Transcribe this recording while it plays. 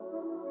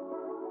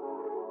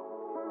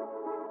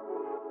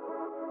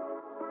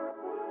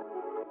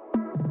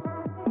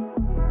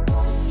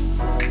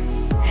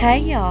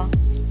Hey y'all,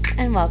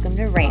 and welcome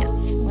to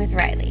Rants with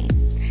Riley,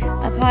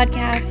 a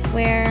podcast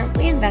where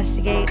we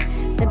investigate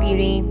the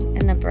beauty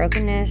and the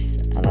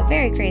brokenness of a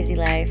very crazy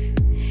life,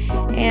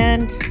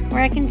 and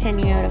where I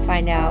continue to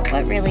find out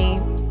what really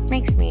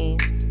makes me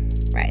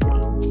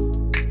Riley.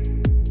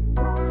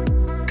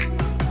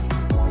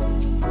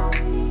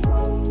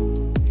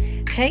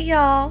 Hey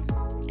y'all,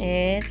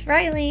 it's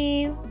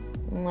Riley.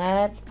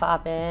 What's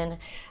poppin'?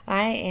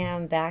 I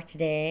am back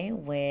today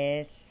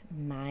with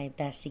my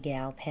bestie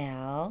gal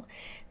pal,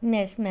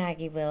 Miss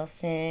Maggie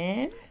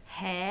Wilson.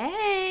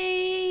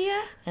 Hey!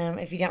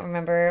 If you don't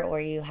remember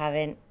or you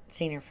haven't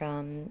seen her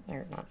from,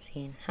 or not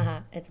seen,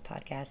 haha, it's a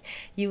podcast,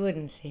 you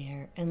wouldn't see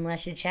her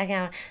unless you check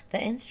out the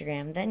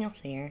Instagram, then you'll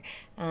see her.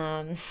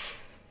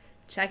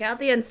 Check out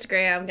the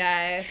Instagram,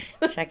 guys.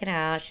 Check it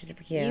out. She's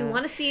super cute. You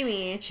want to see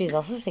me. She's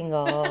also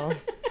single.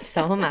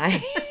 So am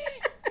I.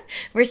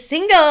 We're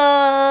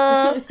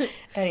single!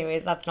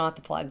 Anyways, that's not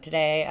the plug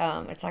today.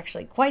 It's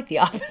actually quite the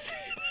opposite.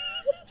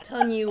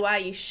 Telling you why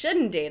you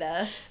shouldn't date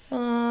us.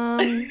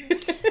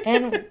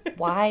 And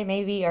why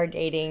maybe our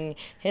dating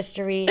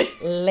history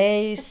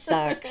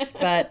sucks.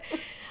 But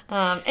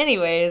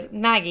anyways,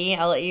 Maggie,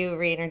 I'll let you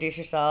reintroduce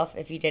yourself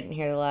if you didn't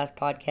hear the last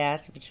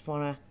podcast. If you just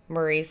want to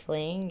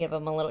briefly give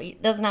them a little...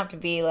 It doesn't have to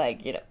be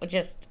like,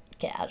 just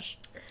cash.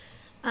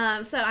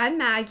 So I'm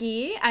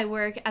Maggie. I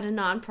work at a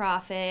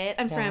nonprofit.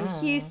 I'm from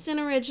Houston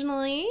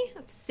originally.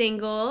 I'm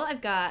single.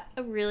 I've got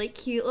a really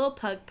cute little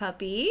pug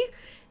puppy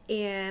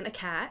and a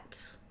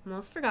cat.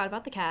 Almost forgot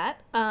about the cat.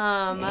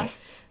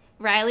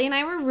 Riley and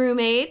I were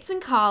roommates in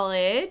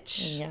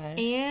college. Yes,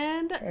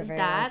 and for a very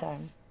long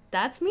time.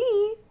 That's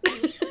me.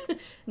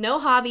 No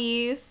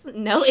hobbies,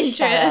 no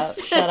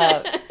interest. Shut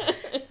up.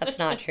 That's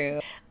not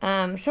true.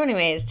 So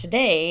anyways,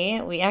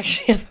 today we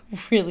actually have a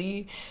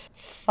really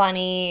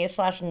funny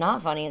 /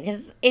 not funny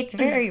because it's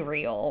very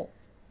real.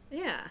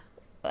 Yeah.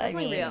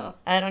 Definitely real.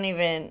 I don't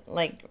even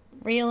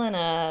real in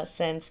a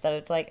sense that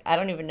it's I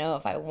don't even know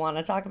if I want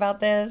to talk about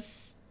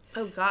this.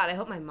 Oh God, I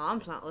hope my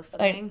mom's not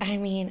listening.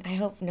 I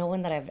hope no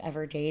one that I've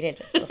ever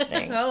dated is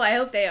listening. Oh, I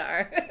hope they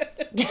are.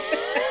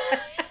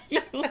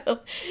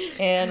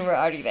 And we're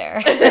already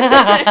there.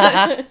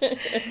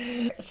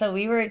 So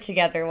we were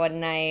together one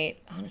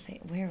night.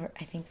 Honestly,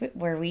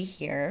 were we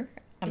here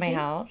at my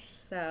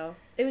house? So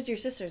it was your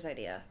sister's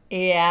idea.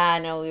 Yeah,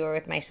 no, we were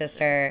with my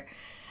sister.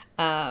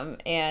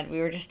 And we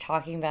were just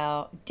talking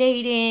about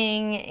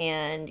dating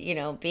and,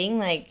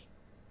 being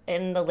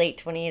in the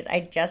late 20s.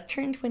 I just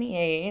turned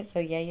 28, so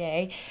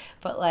yay.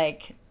 But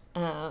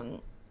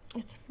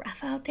it's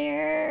rough out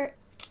there.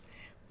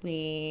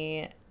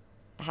 We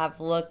have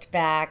looked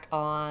back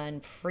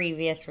on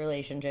previous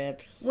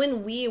relationships.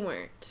 When we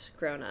weren't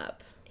grown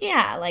up.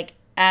 Yeah,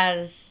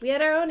 as... We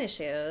had our own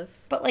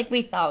issues. But,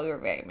 we thought we were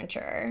very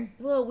mature.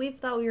 Well, we've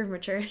thought we were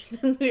mature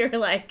since we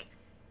were,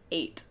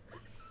 8.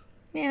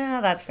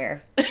 Yeah, that's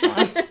fair.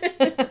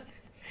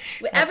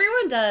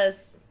 Everyone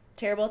does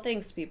terrible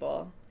things to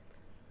people.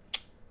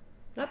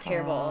 Not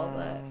terrible,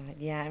 but...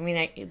 Yeah,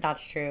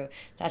 that's true.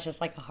 That's just,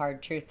 a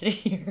hard truth to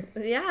hear.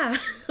 Yeah,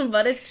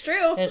 but it's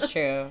true. It's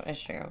true.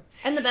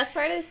 And the best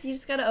part is you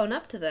just got to own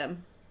up to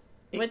them,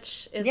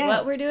 which is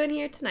what we're doing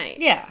here tonight.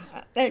 Yeah.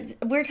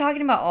 We're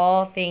talking about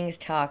all things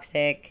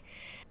toxic,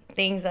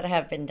 things that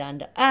have been done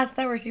to us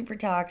that were super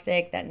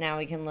toxic that now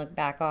we can look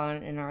back on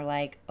and are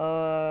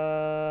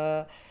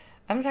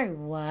I'm sorry,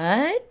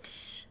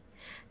 what?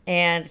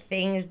 And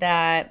things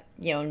that,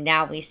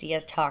 now we see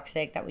as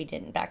toxic that we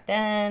didn't back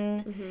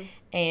then. Mm-hmm.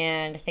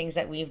 And things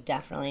that we've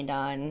definitely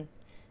done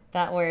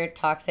that were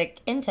toxic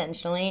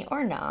intentionally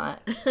or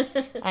not.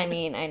 I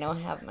know I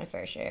have my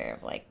fair share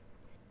of,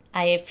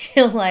 I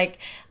feel like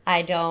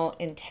I don't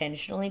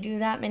intentionally do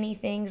that many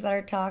things that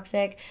are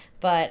toxic,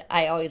 but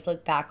I always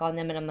look back on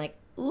them and I'm like,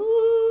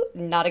 ooh,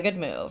 not a good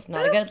move.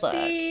 Not a good look.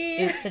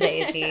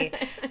 Oops-a-daisy.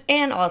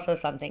 And also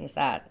some things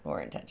that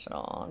were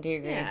intentional. Do you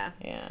agree?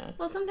 Yeah.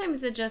 Well,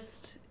 sometimes it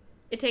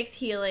takes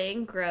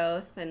healing,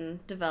 growth,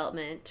 and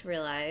development to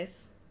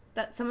realize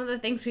that some of the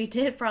things we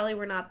did probably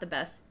were not the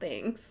best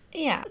things.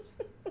 Yeah.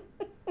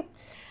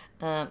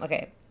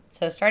 Okay.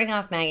 So starting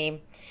off,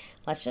 Maggie,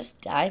 let's just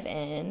dive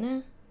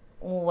in.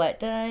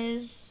 Let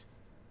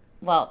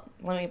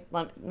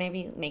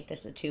maybe make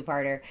this a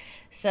two-parter.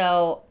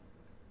 So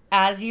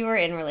as you were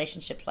in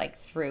relationships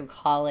through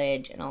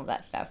college and all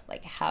that stuff,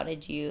 how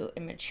did you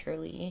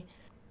immaturely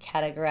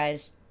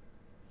categorize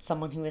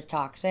someone who was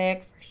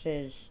toxic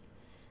versus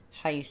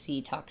how you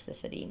see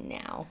toxicity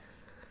now?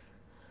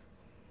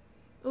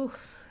 Ooh,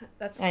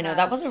 that's tough. I know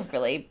that was a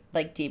really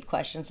deep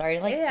question. Sorry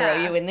to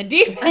throw you in the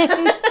deep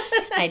end.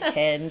 I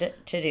tend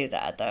to do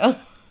that though.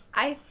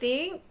 I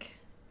think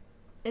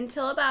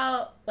until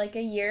about a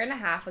year and a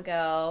half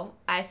ago,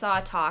 I saw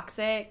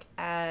toxic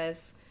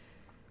as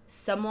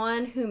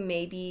someone who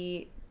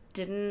maybe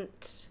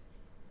didn't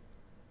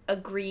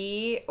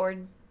agree or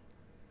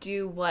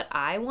do what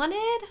I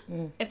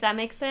wanted, if that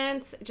makes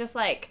sense. Just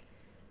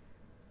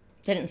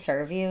Didn't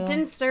serve you?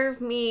 Didn't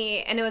serve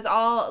me, and it was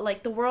all,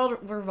 like, the world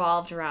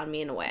revolved around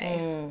me in a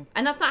way.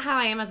 And that's not how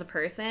I am as a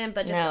person,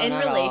 but just in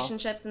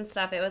relationships and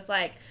stuff, it was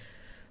like,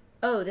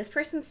 oh, this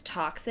person's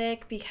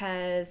toxic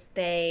because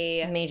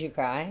they... Made you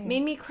cry?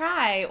 Made me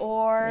cry,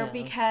 or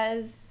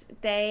because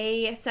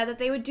they said that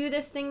they would do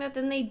this thing that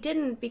then they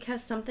didn't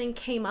because something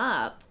came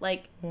up.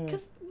 Like,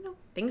 because, you know,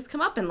 things come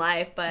up in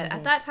life, but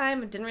at that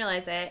time, I didn't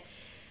realize it.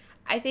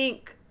 I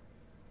think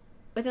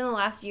within the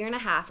last year and a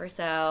half or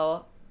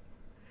so...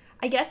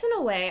 I guess in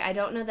a way, I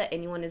don't know that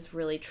anyone is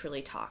really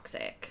truly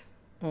toxic.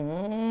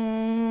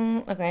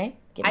 Okay.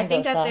 I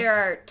think that there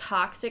are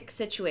toxic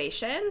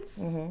situations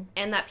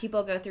and that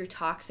people go through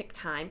toxic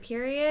time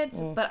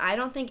periods, but I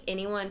don't think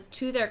anyone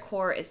to their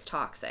core is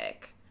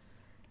toxic.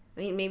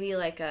 I mean, maybe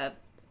like a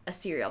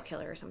serial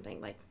killer or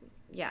something. Like,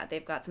 yeah,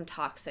 they've got some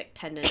toxic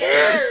tendencies.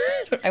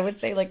 I would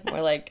say like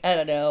more like, I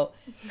don't know,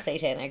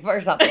 satanic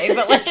or something,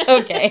 but like,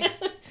 okay.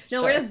 No,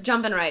 sure. We're just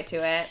jumping right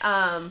to it.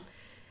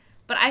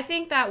 But I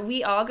think that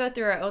we all go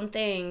through our own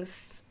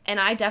things, and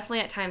I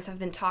definitely at times have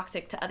been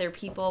toxic to other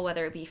people,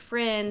 whether it be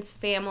friends,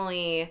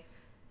 family,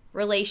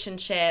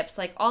 relationships,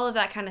 like all of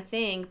that kind of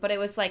thing. But it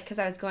was like because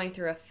I was going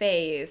through a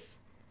phase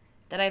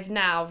that I've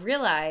now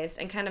realized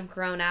and kind of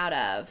grown out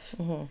of.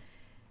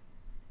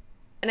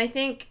 And I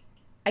think,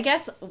 I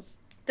guess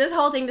this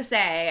whole thing to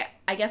say,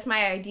 I guess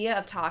my idea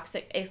of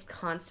toxic is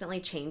constantly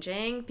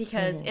changing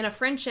because in a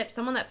friendship,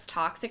 someone that's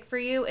toxic for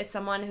you is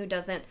someone who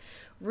doesn't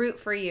root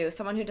for you,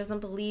 someone who doesn't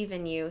believe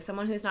in you,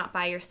 someone who's not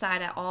by your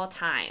side at all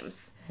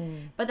times.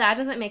 But that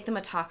doesn't make them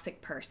a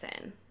toxic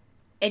person.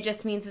 It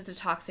just means it's a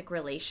toxic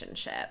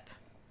relationship.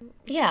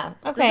 Yeah.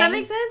 Okay. Does that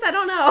make sense? I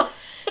don't know.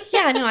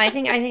 Yeah. No. I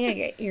think I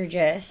get your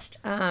gist.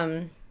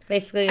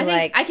 Basically, I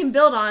like I can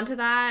build onto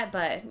that,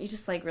 but you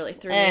just like really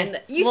threw me in the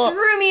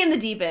threw me in the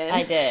deep end.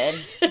 I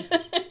did.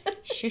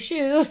 Shoo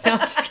shoo. No, I'm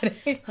just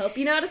kidding. Hope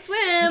you know how to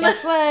swim.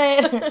 Guess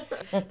what?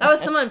 That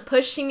was someone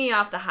pushing me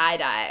off the high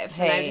dive.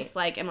 Hey, and I just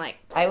like, I'm like...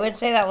 I would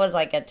say that was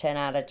like a 10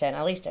 out of 10.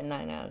 At least a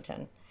 9 out of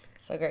 10.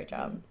 So great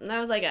job. That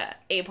was like a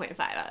 8.5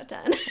 out of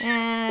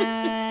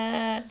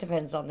 10.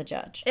 Depends on the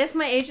judge. If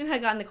my agent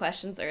had gotten the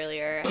questions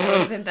earlier, I would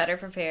have been better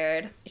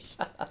prepared.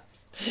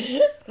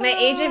 My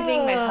agent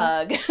being my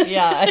pug.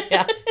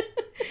 Yeah.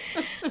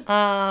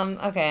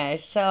 Okay,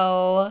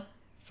 so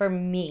for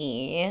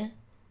me...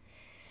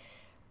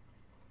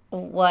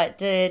 What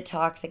did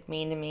toxic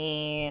mean to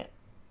me,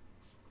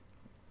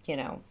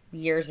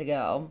 years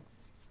ago?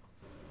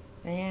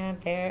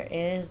 And there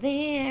is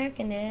the air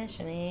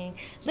conditioning.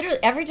 Literally,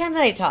 every time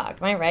that I talk.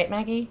 Am I right,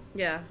 Maggie?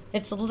 Yeah.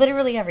 It's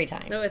literally every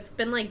time. No, it's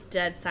been, like,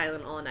 dead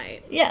silent all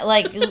night. Yeah,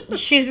 like,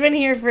 she's been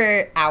here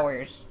for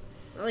hours.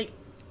 Like,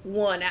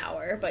 1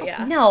 hour, but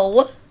yeah.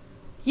 No.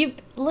 You,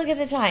 look at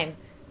the time.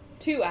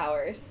 2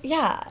 hours.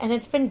 Yeah, and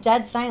it's been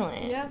dead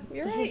silent. Yeah,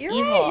 you're right. This is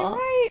evil.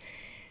 Right.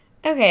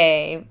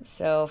 Okay,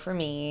 so for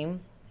me,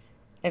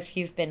 if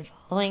you've been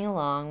following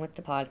along with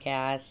the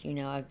podcast,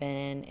 I've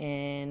been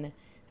in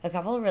a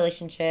couple of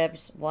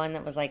relationships. One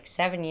that was like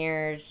 7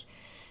 years,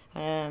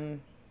 a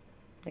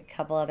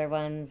couple other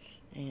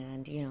ones,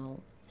 and,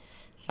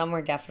 some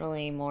were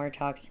definitely more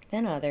toxic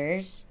than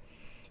others.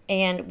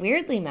 And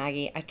weirdly,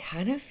 Maggie, I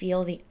kind of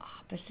feel the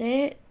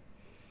opposite.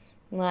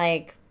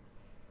 Like,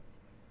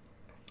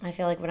 I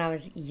feel like when I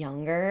was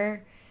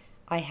younger,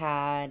 I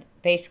had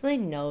basically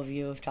no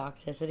view of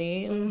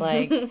toxicity.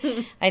 Like,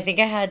 I think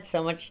I had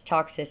so much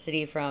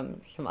toxicity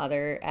from some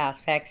other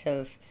aspects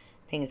of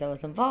things I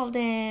was involved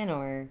in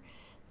or,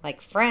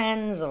 like,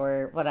 friends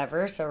or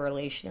whatever. So,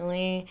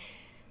 relationally,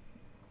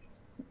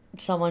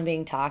 someone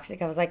being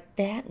toxic, I was like,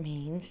 that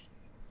means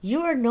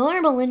you are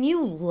normal and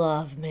you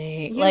love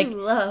me. You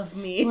love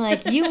me.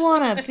 Like, you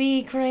want to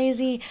be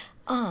crazy.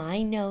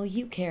 I know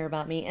you care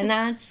about me. And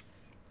that's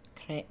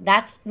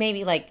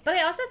maybe, like... But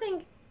I also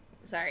think...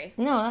 Sorry.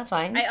 No, that's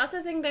fine. I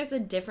also think there's a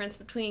difference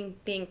between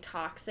being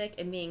toxic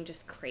and being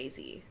just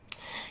crazy.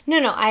 No,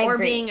 I agree. Or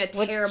being a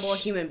terrible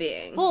human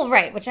being. Well,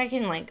 right, which I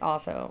can, like,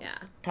 also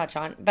touch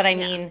on. But I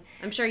mean...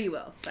 I'm sure you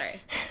will.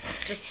 Sorry.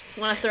 Just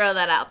want to throw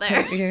that out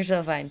there. You're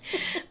so fine.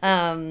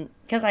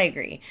 Because I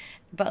agree.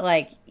 But,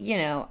 like,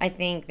 I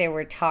think there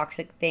were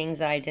toxic things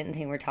that I didn't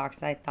think were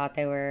toxic. I thought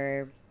they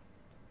were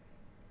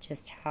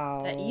just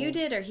how... That you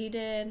did or he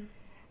did?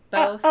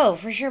 Both? Oh,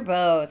 for sure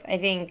both. I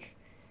think...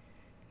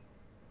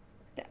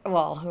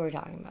 Well, who are we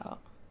talking about?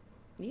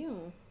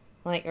 You.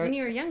 Like when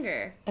you were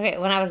younger. Okay,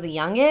 when I was the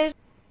youngest,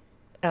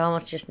 I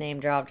almost just name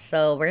dropped.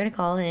 So we're gonna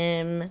call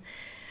him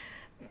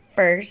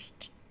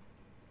First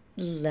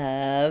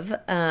Love.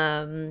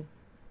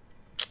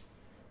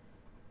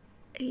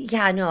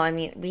 Yeah, no, I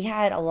mean, we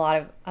had a lot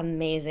of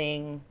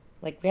amazing,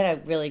 like, we had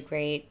a really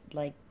great,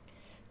 like,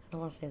 I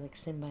don't want to say, like,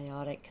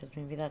 symbiotic, because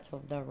maybe that's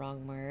the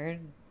wrong word.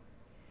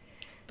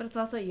 But it's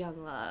also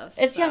young love.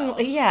 It's young,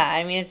 yeah.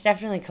 I mean, it's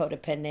definitely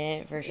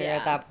codependent for sure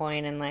at that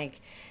point, and like,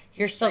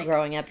 you're still like,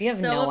 growing up. You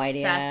have no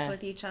idea. Obsessed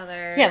with each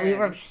other. Yeah, we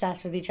were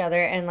obsessed with each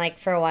other, and like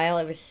for a while,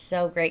 it was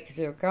so great because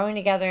we were growing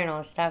together and all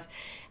this stuff,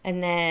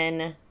 and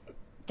then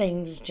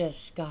things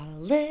just got a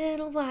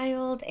little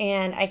wild,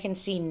 and I can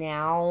see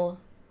now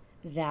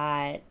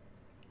that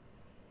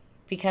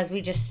because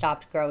we just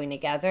stopped growing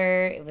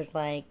together, it was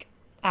like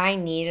I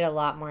needed a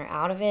lot more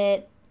out of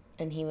it,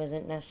 and he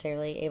wasn't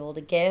necessarily able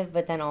to give.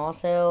 But then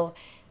also,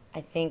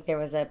 I think there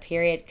was a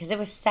period, because it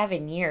was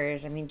 7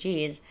 years. I mean,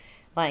 geez,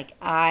 like,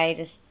 I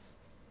just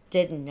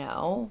didn't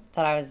know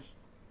that I was,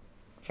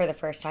 for the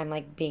first time,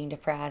 like, being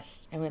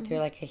depressed. I went through,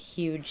 like, a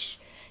huge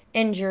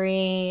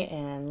injury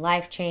and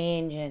life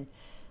change and,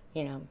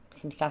 you know,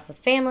 some stuff with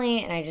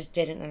family, and I just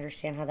didn't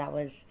understand how that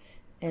was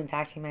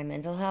impacting my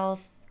mental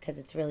health, because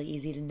it's really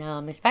easy to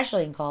numb,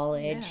 especially in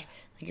college. Yeah.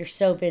 Like, you're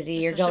so busy,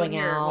 you're going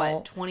out.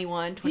 What,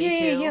 21, 22?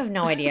 Yeah, you have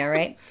no idea,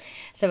 right?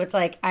 So it's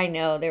like, I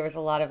know there was a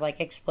lot of,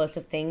 like,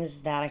 explosive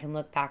things that I can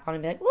look back on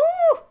and be like, woo!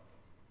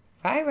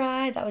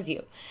 Right, that was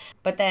you.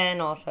 But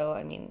then also,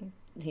 I mean,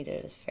 he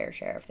did his fair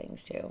share of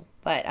things too.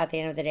 But at the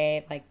end of the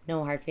day, like,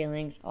 no hard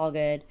feelings, all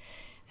good.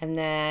 And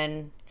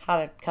then had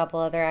a couple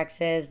other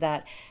exes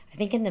that I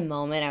think in the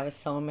moment I was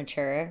so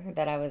immature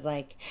that I was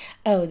like,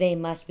 oh, they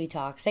must be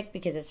toxic,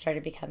 because it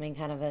started becoming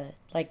kind of a,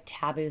 like,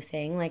 taboo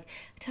thing, like,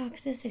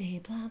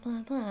 toxicity, blah,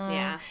 blah, blah.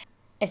 Yeah.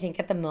 I think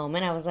at the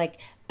moment I was like,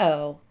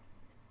 oh,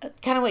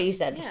 kind of what you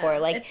said before.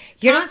 Like,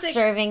 it's you're toxic. not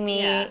serving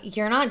me. Yeah.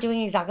 You're not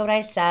doing exactly what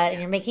I said.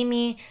 And you're making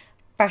me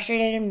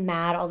frustrated and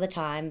mad all the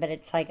time. But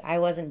it's like I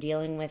wasn't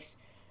dealing with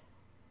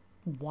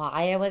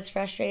why I was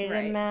frustrated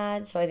and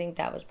mad. So I think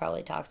that was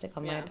probably toxic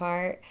on my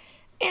part.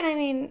 And I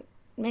mean,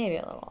 maybe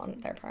a little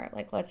on their part.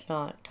 Like, let's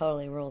not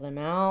totally rule them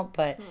out.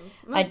 But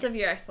most of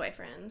your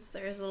ex-boyfriends,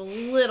 there's a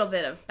little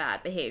bit of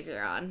bad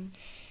behavior on.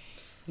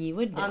 You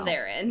would know. On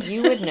their end.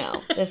 You would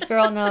know. This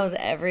girl knows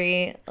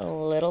every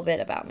little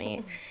bit about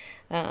me.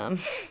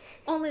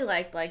 Only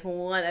liked, like,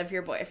 one of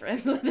your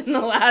boyfriends within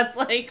the last,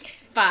 like,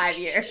 5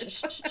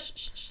 years.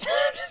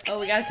 Oh,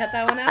 we gotta cut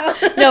that one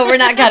out? No, we're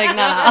not cutting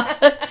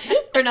that out.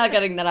 We're not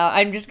cutting that out.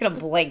 I'm just gonna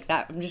blank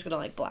that. I'm just gonna,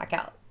 like, black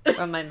out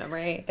from my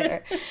memory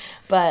there.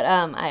 But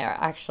I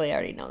actually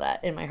already know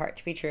that in my heart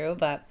to be true.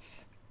 But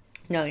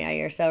no, yeah,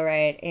 you're so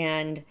right.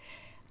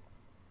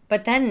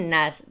 But then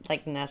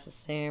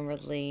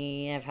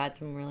necessarily, I've had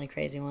some really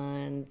crazy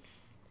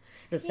ones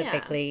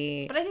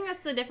specifically. Yeah. But I think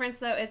that's the difference,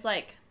 though. It's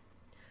like,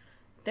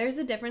 there's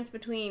a difference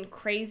between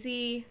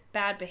crazy,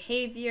 bad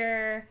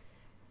behavior,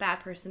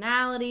 bad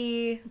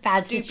personality,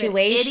 bad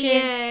situation,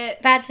 idiot.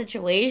 Bad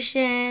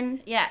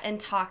situation. Yeah, and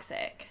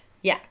toxic.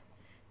 Yeah.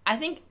 I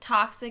think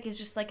toxic is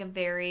just like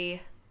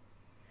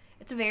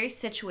it's a very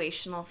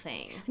situational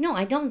thing. No,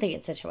 I don't think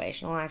it's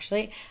situational,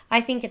 actually.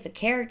 I think it's a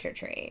character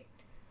trait.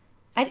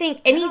 I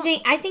think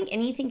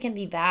anything can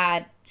be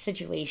bad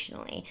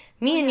situationally.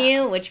 Me and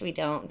you, which we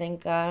don't,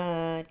 thank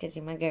God, because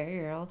you're my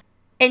girl.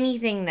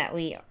 Anything that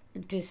we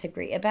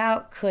disagree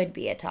about could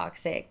be a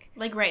toxic.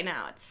 Like right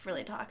now, it's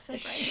really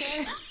toxic right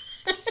here.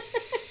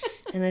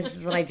 And this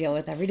is what I deal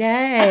with every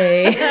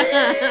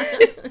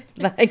day.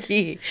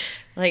 Maggie,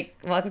 like,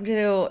 welcome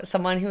to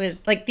someone who is,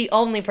 like, the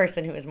only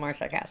person who is more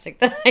sarcastic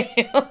than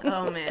I am.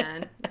 Oh,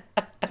 man.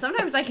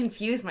 Sometimes I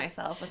confuse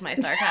myself with my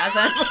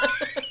sarcasm.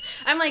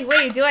 I'm like,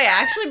 wait, do I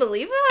actually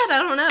believe that? I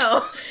don't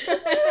know.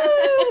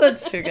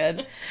 That's too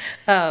good.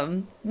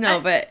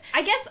 But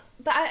I guess,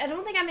 but I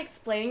don't think I'm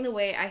explaining the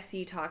way I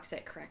see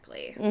toxic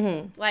correctly.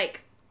 Mm-hmm.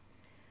 Like,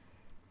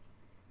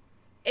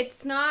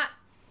 it's not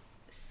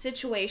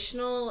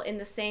situational in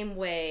the same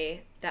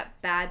way that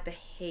bad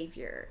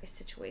behavior is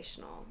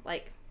situational.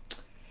 Like, I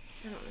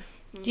don't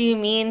know. Do you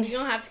mean... You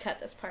don't have to cut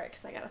this part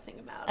because I got to think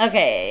about it.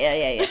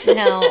 Okay, yeah.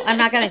 No, I'm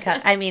not going to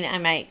cut... I mean, I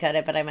might cut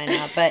it, but I might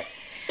not. But,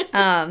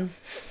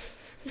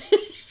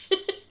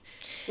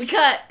 We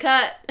cut.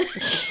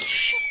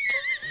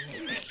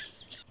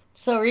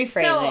 So,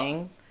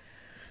 rephrasing.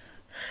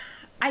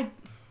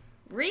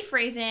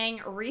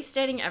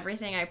 Restating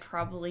everything I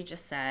probably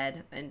just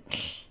said, and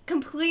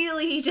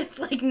completely just,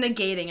 like,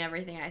 negating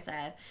everything I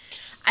said.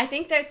 I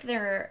think that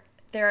there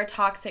are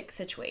toxic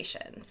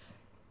situations.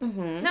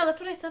 Mm-hmm. No,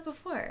 that's what I said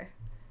before.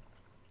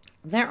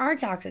 There are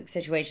toxic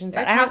situations,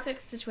 but I don't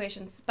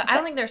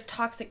think there's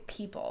toxic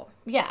people.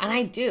 Yeah, and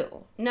I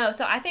do. No,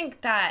 so I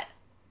think that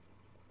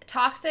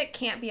toxic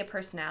can't be a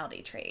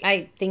personality trait.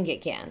 I think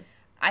it can.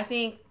 I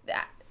think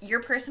that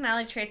your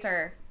personality traits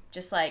are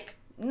just like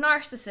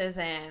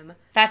narcissism.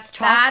 That's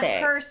toxic.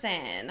 Bad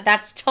person.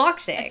 That's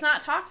toxic. It's not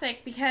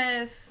toxic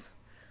because...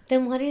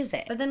 Then what is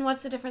it? But then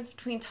what's the difference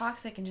between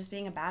toxic and just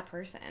being a bad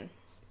person?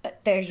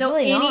 There's so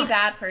really any not.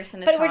 bad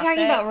person is toxic. But we're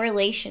talking about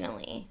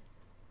relationally.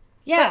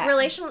 Yeah. But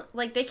relational,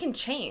 like, they can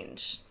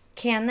change.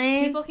 Can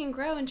they? People can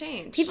grow and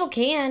change. People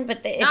can,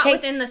 but it not takes...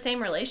 within the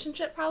same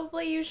relationship,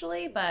 probably,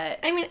 usually, but...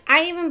 I mean,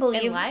 I even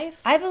believe... In life?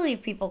 I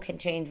believe people can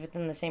change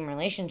within the same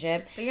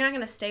relationship. But you're not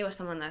going to stay with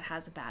someone that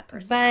has a bad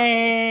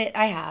personality. But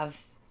I have.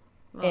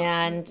 Well,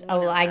 and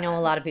I know a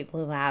lot of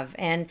people who have.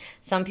 And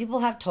some people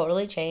have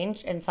totally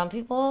changed, and some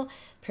people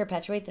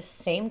perpetuate the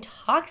same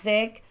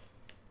toxic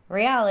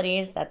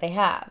realities that they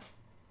have.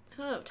 I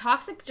don't know.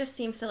 Toxic just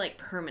seems to, like,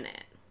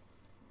 permanent.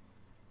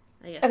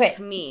 I guess, okay,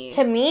 to me.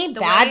 To me,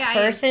 bad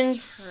person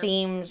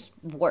seems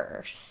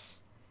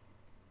worse.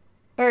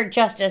 Or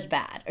just as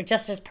bad. Or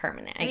just as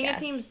permanent, I guess. I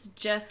think it seems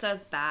just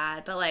as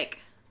bad, but, like...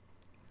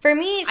 For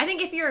me, I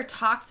think if you're a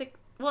toxic,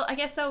 well, I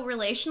guess so,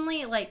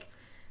 relationally, like,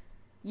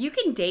 you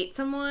can date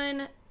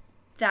someone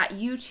that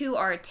you two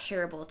are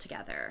terrible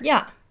together.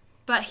 Yeah.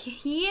 But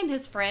he and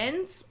his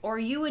friends, or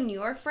you and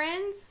your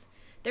friends,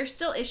 there's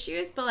still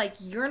issues, but, like,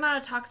 you're not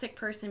a toxic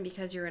person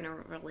because you're in a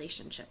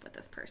relationship with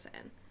this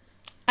person.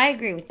 I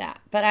agree with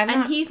that, but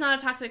And he's not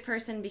a toxic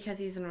person because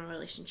he's in a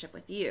relationship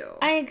with you.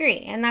 I agree,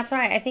 and that's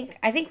why I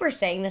think we're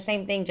saying the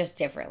same thing, just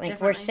differently. Like,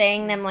 we're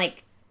saying them,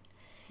 like...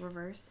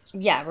 Reversed?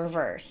 Yeah,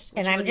 reversed.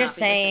 And I'm just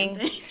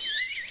saying...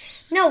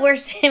 No, we're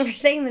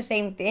saying the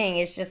same thing.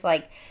 It's just,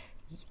 like,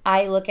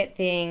 I look at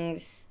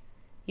things...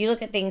 You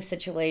look at things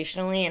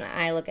situationally, and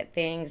I look at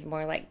things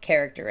more, like,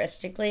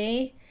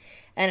 characteristically.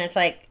 And it's,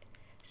 like,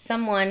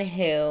 someone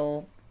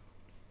who...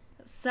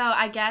 So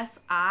I guess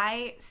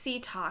I see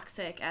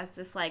toxic as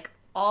this, like,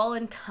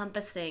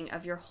 all-encompassing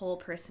of your whole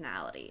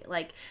personality.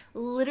 Like,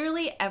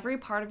 literally every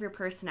part of your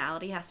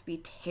personality has to be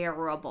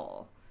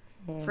terrible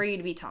for you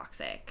to be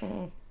toxic.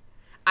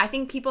 I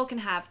think people can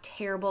have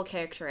terrible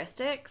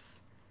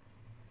characteristics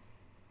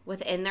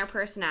within their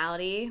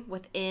personality,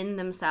 within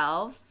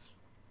themselves,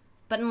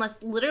 but unless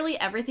literally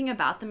everything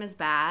about them is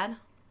bad,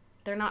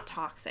 they're not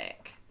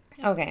toxic.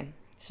 Okay,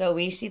 so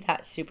we see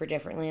that super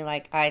differently.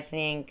 Like, I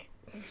think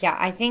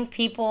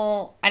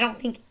people, I don't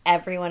think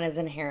everyone is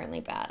inherently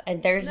bad.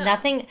 And there's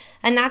nothing,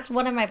 and that's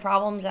one of my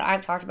problems that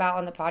I've talked about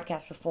on the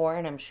podcast before,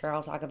 and I'm sure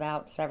I'll talk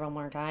about several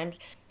more times.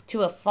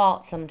 To a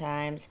fault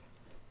sometimes,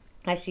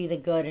 I see the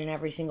good in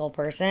every single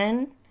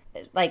person,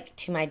 like,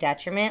 to my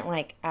detriment.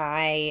 Like,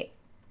 I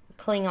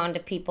cling on to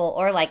people,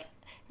 or, like,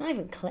 I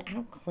don't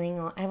cling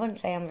on, I wouldn't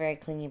say I'm a very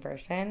clingy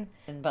person,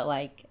 but,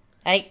 like,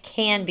 I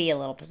can be a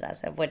little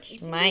possessive,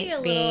 which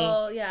might be...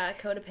 a little,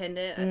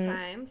 codependent at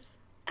times.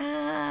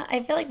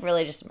 I feel like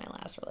really just in my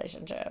last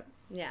relationship.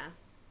 Yeah.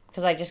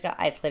 Because I just got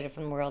isolated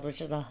from the world,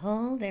 which is a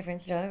whole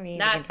different story.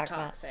 That's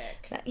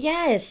toxic.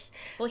 Yes.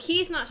 Well,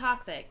 he's not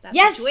toxic. That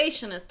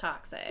situation is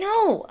toxic.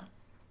 No.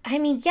 I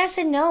mean, yes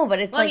and no, but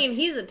it's I mean,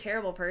 he's a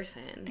terrible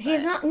person.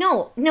 He's not.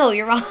 No,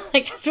 you're wrong.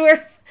 Like, that's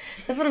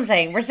what I'm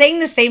saying. We're saying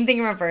the same thing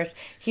in reverse.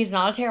 He's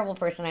not a terrible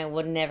person. I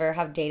would never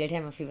have dated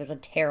him if he was a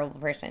terrible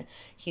person.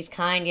 He's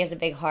kind. He has a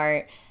big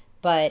heart,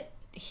 but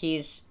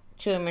he's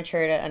too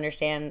immature to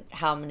understand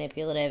how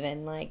manipulative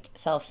and, like,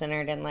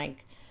 self-centered and,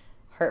 like,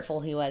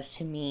 hurtful he was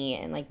to me,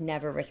 and, like,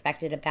 never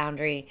respected a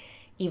boundary,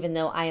 even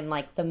though I am,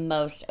 like, the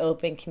most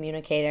open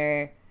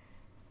communicator.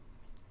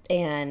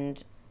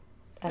 And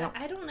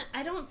I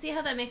don't see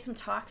how that makes him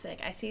toxic.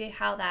 I see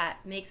how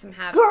that makes him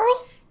have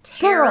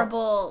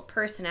terrible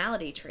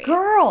personality traits.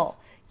 Girl,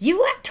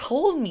 you have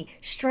told me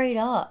straight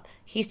up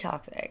he's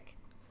toxic.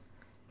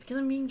 Because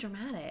I'm being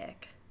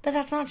dramatic. But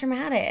that's not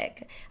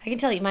dramatic. I can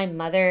tell you, my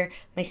mother,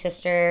 my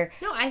sister,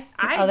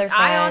 other friends.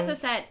 I also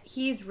said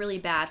he's really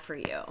bad for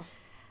you.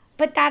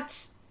 But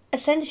that's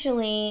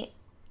essentially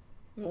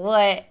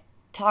what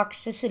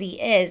toxicity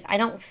is. I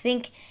don't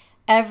think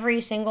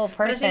every single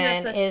person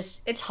is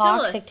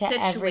toxic to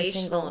every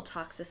single...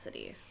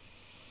 toxicity.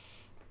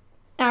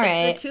 All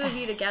right. The two of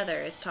you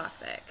together is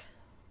toxic.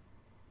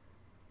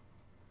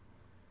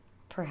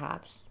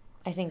 Perhaps.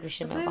 I think we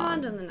should move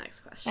on to the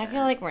next question. I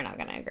feel like we're not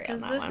going to agree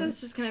on that one. Because this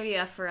is just going to be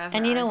a forever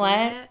And you know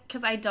what?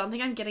 Because I don't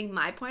think I'm getting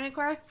my point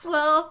across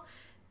well,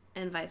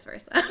 and vice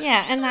versa.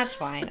 Yeah, and that's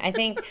fine. I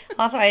think,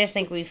 also, I just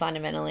think we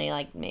fundamentally,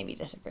 like, maybe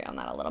disagree on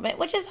that a little bit,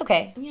 which is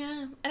okay.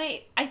 Yeah, and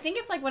I think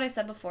it's like what I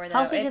said before, though.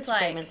 Healthy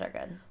disagreements are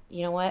good.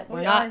 You know what?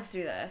 We always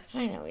do this.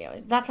 I know,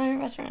 that's why we're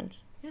best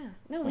friends. Yeah.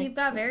 No, we've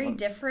got very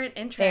different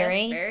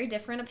interests, very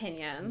different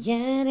opinions.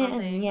 Yin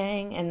and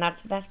yang, and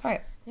that's the best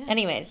part. Yeah.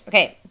 Anyways,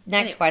 okay,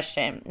 next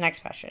question.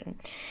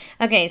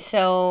 Okay,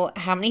 so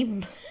how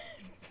many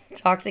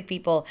toxic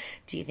people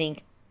do you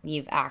think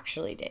you've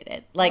actually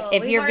dated? Like,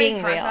 if you're being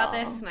real. We've already talked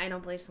about this, and I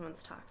don't believe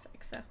someone's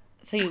toxic,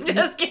 so you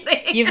just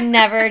kidding. You've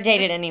never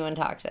dated anyone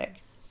toxic,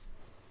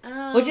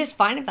 which is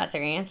fine if that's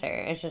your answer.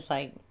 It's just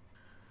like,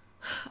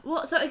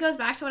 well, so it goes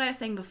back to what I was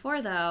saying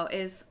before, though,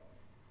 is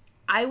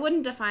I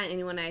wouldn't define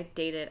anyone I've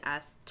dated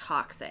as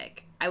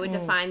toxic. I would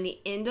define the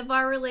end of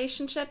our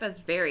relationship as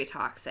very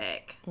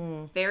toxic,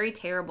 very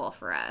terrible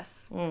for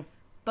us,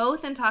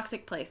 both in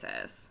toxic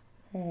places.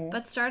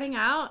 But starting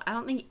out, I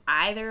don't think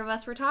either of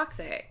us were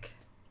toxic.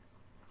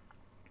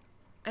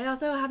 I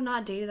also have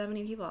not dated that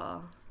many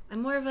people.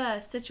 I'm more of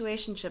a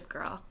situationship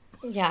girl.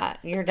 Yeah,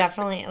 you're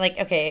definitely, like,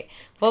 okay,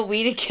 what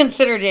we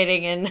consider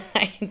dating and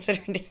I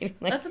consider dating.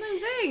 Like, that's what I'm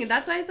saying.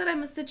 That's why I said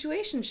I'm a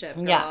situationship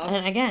girl. Yeah,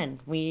 and again,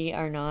 we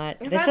are not.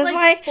 I've this had, is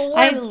like,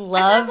 why I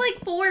love. I've had,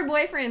 like, 4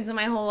 boyfriends in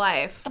my whole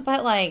life.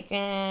 But, like,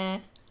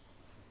 And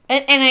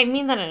I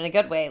mean that in a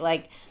good way.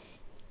 Like,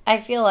 I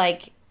feel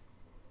like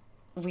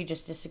we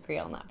just disagree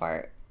on that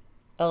part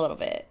a little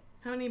bit.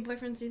 How many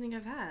boyfriends do you think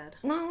I've had?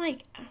 No,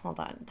 like, hold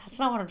on. That's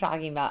not what I'm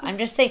talking about. I'm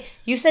just saying,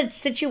 you said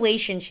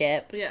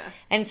situationship. Yeah.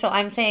 And so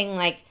I'm saying,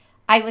 like,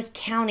 I was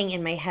counting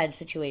in my head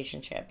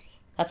situationships.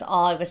 That's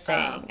all I was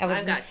saying. Oh,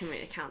 I've got too many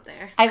to count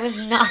there. I was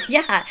not,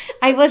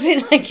 I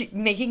wasn't, like,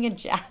 making a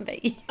jab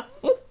at you.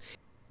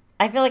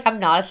 I feel like I'm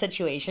not a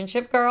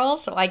situationship girl,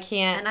 so I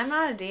can't. And I'm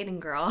not a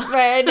dating girl.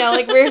 Right, no,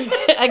 like we're,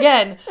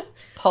 again,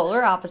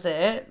 polar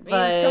opposite. I mean,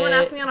 but someone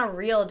asked me on a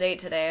real date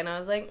today, and I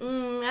was like,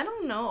 I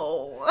don't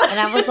know. And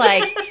I was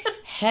like,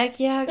 heck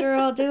yeah,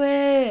 girl, do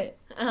it.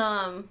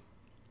 I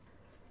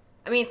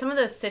mean, some of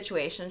those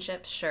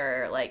situationships,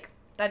 sure, like,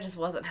 that just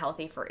wasn't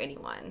healthy for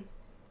anyone.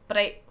 But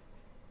I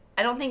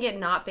don't think it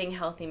not being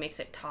healthy makes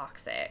it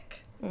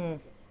toxic.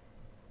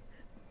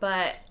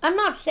 But I'm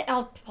not saying,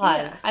 I'll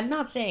pause. Yeah. I'm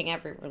not saying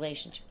every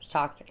relationship is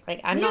toxic. Like,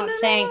 I'm Yeah, not no,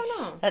 saying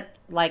no. that,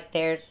 like,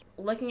 there's...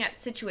 Looking at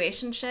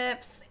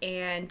situationships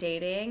and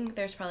dating,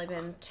 there's probably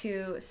been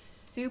 2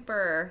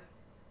 super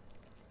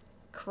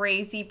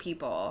crazy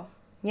people.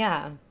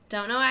 Yeah.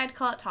 Don't know I'd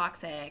call it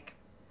toxic,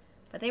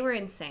 but they were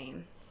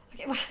insane.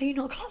 Okay, why do you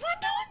not call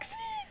that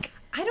toxic?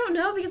 I don't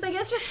know, because I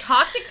guess just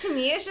toxic to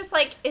me is just,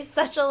 like, is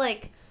such a,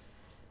 like,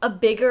 a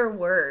bigger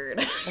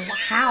word.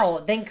 How?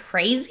 Then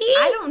crazy?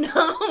 I don't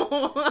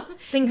know.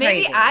 Then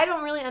Maybe crazy. I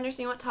don't really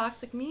understand what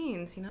toxic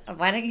means, you know?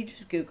 Why don't you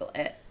just Google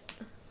it?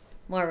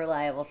 More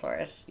reliable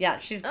source. Yeah,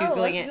 she's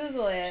Googling it.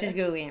 Google it. She's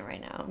Googling it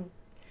right now.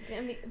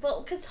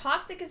 Well, because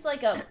toxic is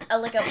like a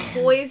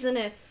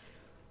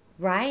poisonous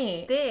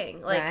Right.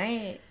 thing. Like,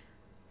 right.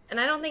 and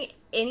I don't think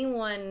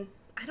anyone,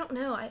 I don't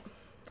know, I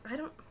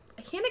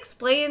can't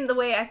explain the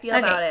way I feel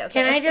about it.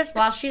 Okay? Can I just,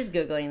 while she's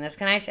Googling this,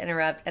 can I just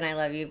interrupt? And I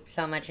love you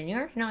so much, and you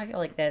already know I feel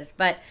like this,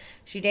 but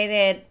she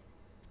dated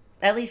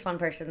at least one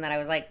person that I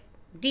was, like,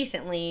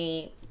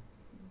 decently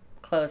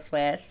close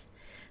with,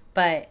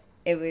 but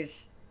it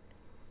was,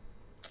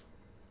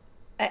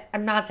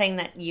 I'm not saying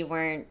that you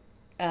weren't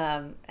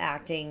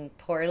acting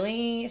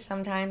poorly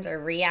sometimes or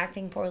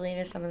reacting poorly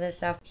to some of this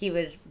stuff. He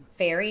was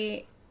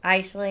very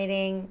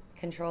isolating,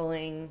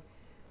 controlling,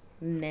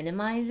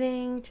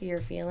 minimizing to your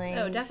feelings.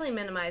 Oh, definitely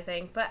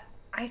minimizing, but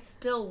I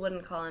still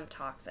wouldn't call him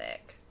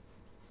toxic.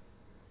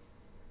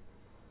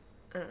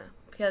 I don't know.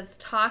 Because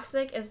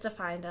toxic is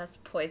defined as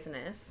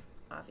poisonous,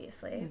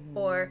 obviously,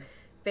 or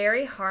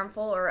very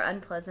harmful or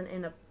unpleasant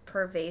in a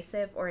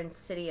pervasive or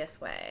insidious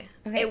way.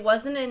 Okay. It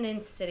wasn't an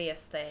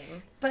insidious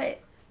thing.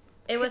 But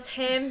It was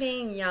him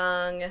being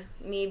young,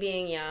 me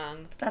being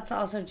young. that's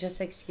also just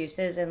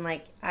excuses, and,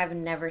 like, I've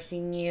never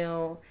seen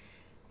you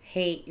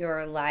hate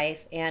your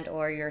life and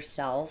or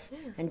yourself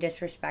and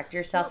disrespect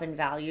yourself and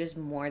values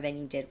more than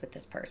you did with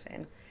this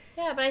person.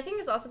 Yeah, but I think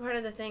it's also part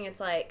of the thing. It's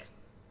like,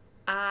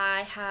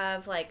 I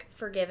have, like,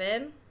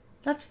 forgiven,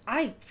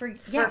 Forgotten.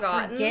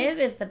 Forgive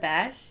is the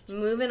best.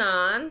 moving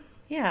on.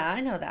 Yeah, I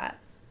know that.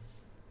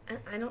 And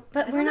I don't.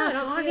 But I we're don't know, not I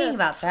don't see talking it as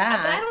about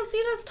that. But I don't see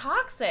it as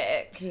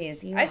toxic.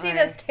 Jeez, you I see it are.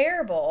 as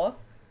terrible.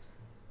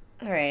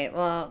 All right,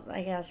 well,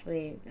 I guess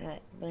we're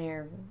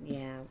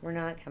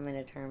not coming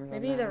to terms on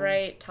Maybe that the one.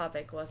 right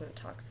topic wasn't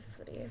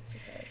toxicity.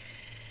 Because...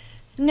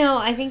 No,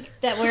 I think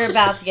that we're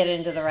about to get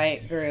into the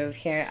right groove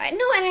here. And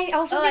I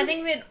also I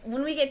think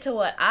when we get to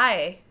what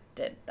I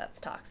did, that's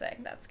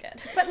toxic. That's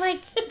good. But, like,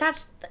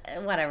 that's,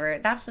 whatever.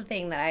 That's the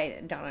thing that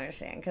I don't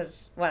understand,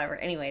 because, whatever.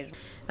 Anyways.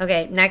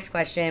 Okay, next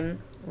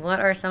question. What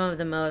are some of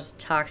the most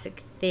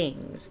toxic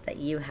things that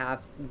you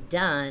have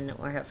done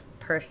or have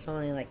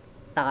personally, like,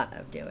 thought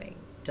of doing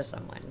to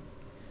someone?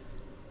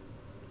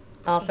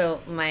 Also,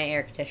 my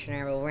air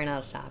conditioner, but we're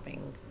not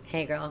stopping.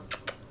 Hey, girl.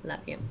 Love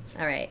you.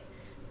 All right.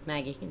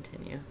 Maggie,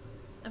 continue.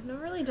 I've never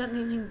really done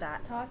anything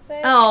that toxic.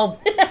 Oh,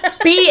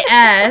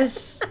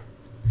 BS.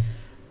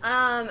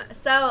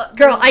 So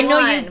Girl, I know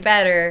you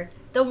better.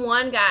 The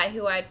one guy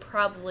who I'd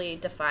probably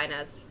define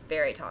as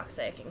very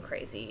toxic and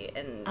crazy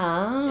and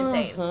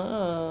insane.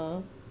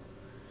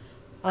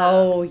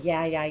 Oh,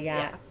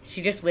 yeah.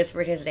 She just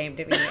whispered his name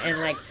to me and,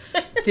 like,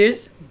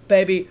 this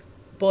baby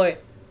boy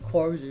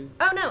crazy.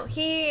 Oh no,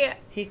 he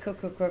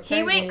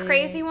went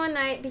crazy one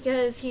night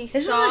because he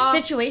This saw... was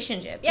a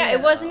situationship. Yeah, too.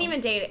 it wasn't even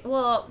dating.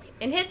 Well,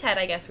 in his head,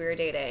 I guess we were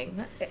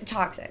dating.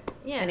 Toxic.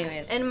 Yeah.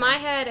 Anyways. In it's my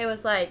fine. head, it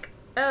was like,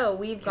 oh,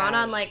 we've gone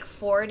on Gosh. like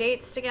 4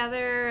 dates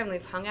together and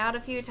we've hung out a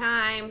few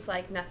times,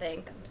 like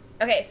nothing.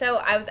 Okay, so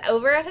I was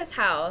over at his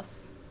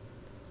house.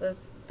 This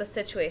was the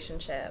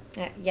situationship.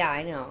 Yeah,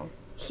 I know.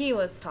 He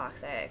was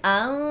toxic.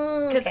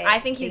 Oh. Because okay. I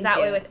think he's Thank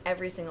that way you. with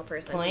every single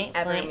person he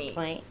ever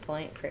meets.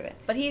 Point, prove it.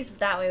 But he's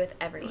that way with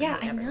everyone. Yeah,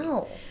 he I ever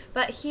know. meets.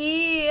 But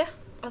he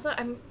also,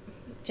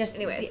 Just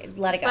anyways,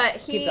 let it go. But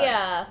Keep he,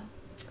 going.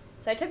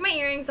 so I took my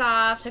earrings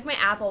off, took my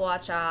Apple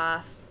Watch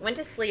off, went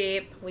to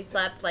sleep. We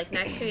slept like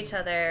next to each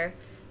other.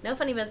 No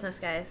funny business,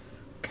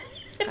 guys.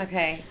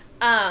 Okay.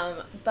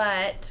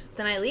 But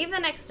then I leave the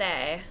next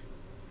day,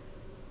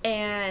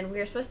 and we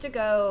were supposed to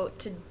go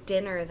to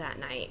dinner that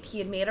night. He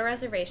had made a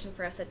reservation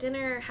for us at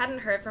dinner. Hadn't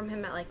heard from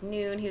him at like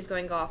noon. He was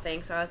going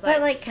golfing, so I was like,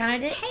 But, like, kind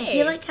of did. hey.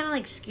 He, like, kind of,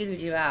 like, scooted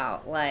you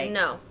out. Like.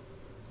 no.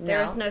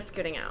 There was no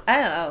scooting out.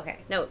 Oh, okay.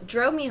 No,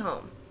 drove me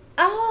home.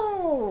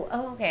 Oh,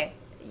 okay.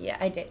 Yeah.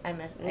 I did. I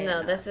missed.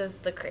 No, this is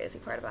the crazy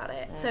part about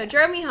it. So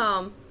drove me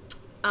home,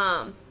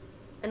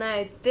 and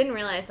I didn't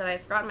realize that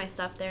I'd forgotten my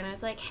stuff there. And I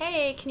was like,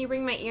 "Hey, can you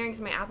bring my earrings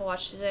and my Apple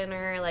Watch to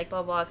dinner?" Like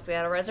blah blah. Because we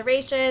had a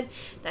reservation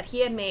that he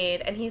had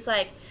made, and he's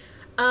like,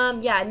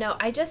 "Yeah, no,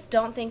 I just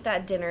don't think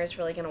that dinner is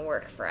really gonna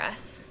work for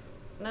us."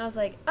 And I was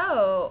like,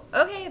 oh,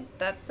 okay,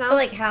 that sounds... But,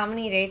 like, how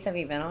many dates have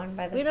you been on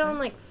by this We've been on,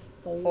 point? like,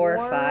 4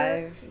 or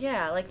 5.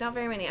 Yeah, like, not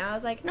very many. I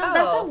was like, No, oh.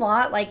 that's a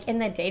lot, like, in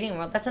the dating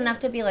world. That's enough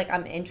to be like,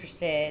 I'm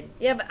interested.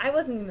 Yeah, but I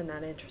wasn't even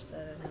that interested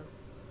in him.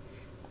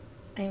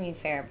 I mean,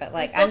 fair, but,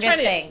 like, Still I'm just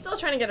saying. Still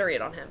trying to get a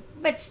read on him.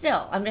 But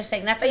still, I'm just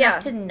saying, that's But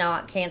enough yeah. to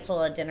not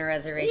cancel a dinner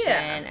reservation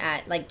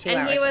at, like, 2 hours.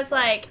 And he was before.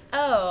 like,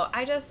 oh,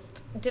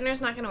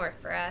 dinner's not going to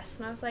work for us.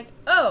 And I was like,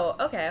 oh,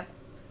 okay.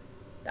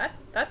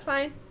 That's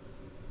fine.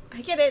 I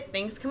get it.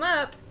 Things come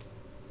up.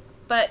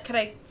 But could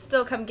I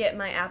still come get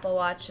my Apple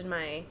Watch and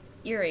my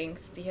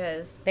earrings?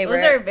 Because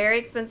those are very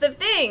expensive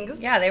things.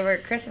 Yeah, they were a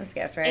Christmas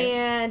gift, right?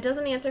 And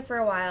doesn't answer for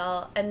a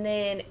while. And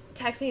then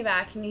texts me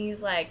back and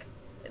he's like,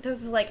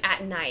 this is like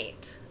at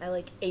night at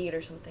like 8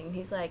 or something. And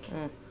he's like,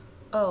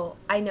 oh,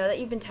 I know that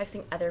you've been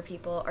texting other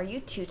people. Are you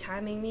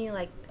two-timing me?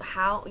 Like,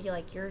 how?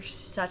 You're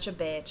such a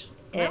bitch.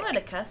 Am I allowed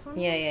to cuss on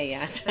you?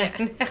 Yeah.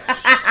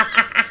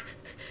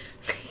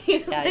 He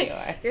was Yeah, like, you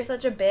are. You're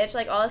such a bitch,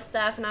 like all this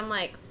stuff. And I'm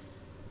like,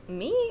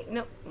 me?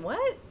 No,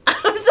 what?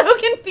 I'm so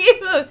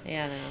confused.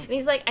 Yeah, no. And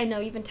he's like, I know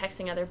you've been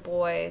texting other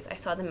boys. I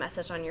saw the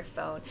message on your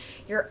phone.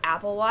 Your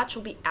Apple Watch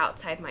will be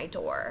outside my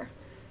door.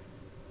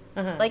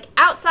 Uh-huh. Like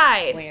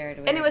outside. Weird,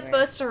 and it was weird.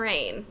 supposed to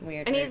rain.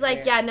 Weird, and he's weird, like,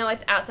 weird. yeah, no,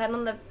 it's outside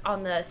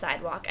on the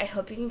sidewalk. I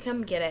hope you can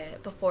come get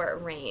it before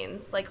it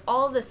rains. Like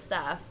all this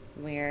stuff.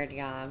 Weird,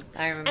 yeah.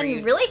 I remember And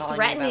you really calling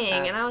me about threatening.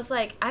 that. And I was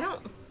like,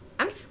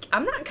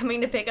 I'm not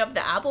coming to pick up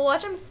the Apple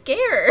Watch. I'm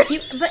scared.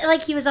 But,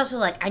 like, he was also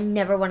like, I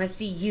never want to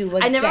see you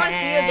again. I never want to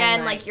see you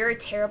again. Like, you're a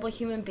terrible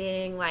human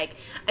being. Like,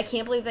 I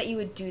can't believe that you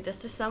would do this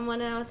to someone.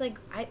 And I was like,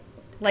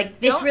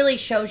 this really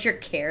shows your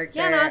character.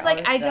 Yeah, and I was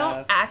like, I stuff.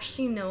 don't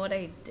actually know what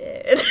I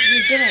did.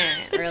 You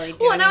didn't really do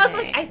Well, and I was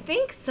anything. like, I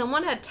think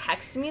someone had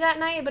texted me that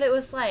night, but it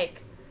was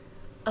like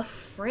a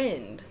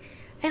friend.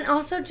 And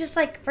also, just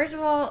like, first of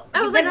all,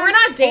 I was you've like, been we're on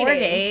not 4 dating.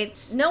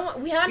 dates. No,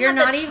 we haven't You're had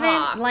not the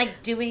talk. even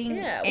like doing.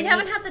 Yeah, we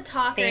haven't had the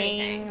talk or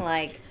anything.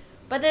 Like,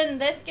 But then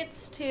this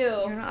gets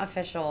you're to not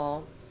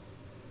official.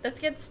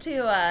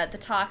 the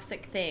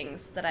toxic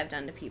things that I've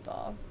done to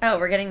people. Oh,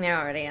 we're getting there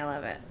already. I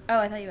love it. Oh,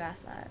 I thought you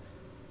asked that.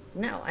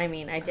 No, I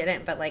mean, I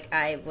didn't, but, like,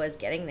 I was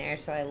getting there,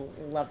 so I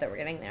love that we're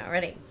getting there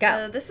already. Go.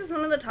 So this is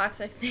one of the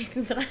toxic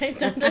things that I've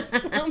done to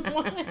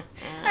someone.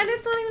 And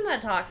it's not even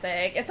that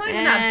toxic. It's not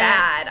even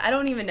that bad. I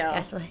don't even know.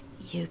 Guess what?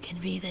 You can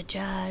be the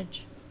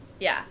judge.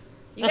 Yeah.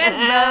 You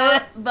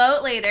guys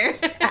vote later.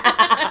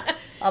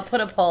 I'll put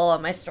a poll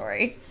on my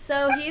story.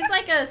 So he's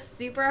like a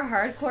super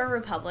hardcore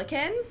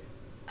Republican.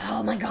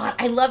 Oh my god,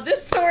 I love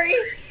this story.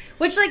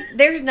 Which, like,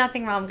 there's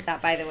nothing wrong with that,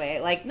 by the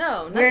way. Like,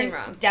 No, nothing we're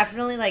wrong.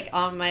 Definitely, like,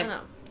 on my No.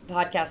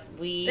 podcast,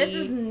 This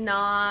is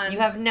You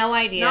have no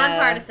idea.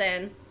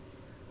 nonpartisan.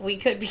 We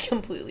could be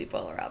completely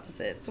polar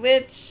opposites,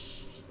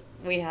 which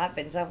we have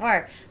been so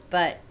far.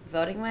 But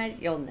voting-wise,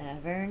 you'll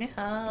never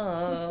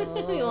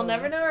know. You'll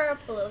never know our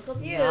political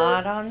views.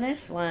 Not on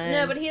this one.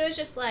 No, but he was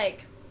just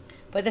like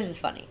But this is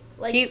funny.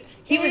 like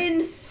he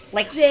was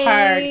like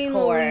insanely-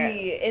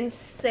 hardcore,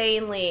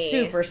 insanely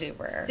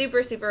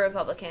super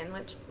Republican,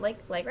 which like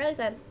Riley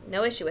said,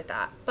 no issue with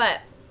that.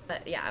 But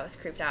yeah, I was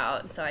creeped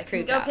out, and so I couldn't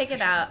Creeped go out, pick for it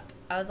sure. up.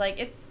 I was like,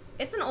 it's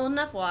an old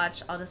enough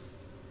watch. I'll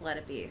just let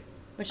it be.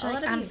 Which, I'll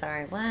like, let it I'm be.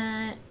 sorry, what?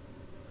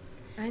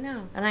 I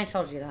know. And I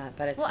told you that,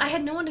 but it's Well, I fine.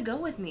 had no one to go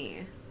with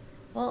me.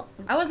 Well,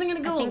 I wasn't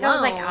gonna go I think alone.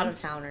 I was, like, out of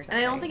town or something.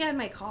 And I don't think I had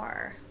my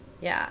car.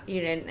 Yeah,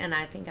 you didn't, and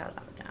I think I was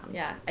out of town.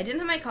 Yeah, I didn't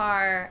have my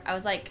car. I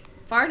was like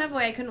far enough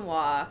away I couldn't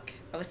walk.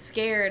 I was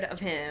scared of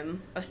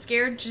him. I was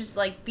scared to just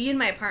like be in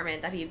my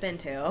apartment that he'd been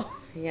to.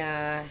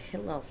 Yeah, a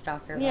little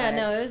stalker Yeah,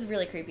 no, vibes. it was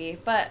really creepy.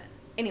 But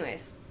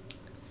anyways,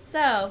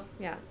 so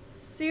yeah,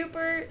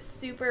 super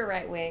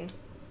right wing.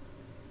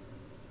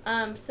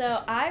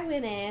 So I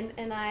went in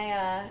and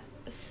I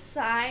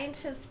signed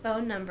his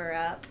phone number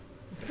up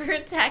for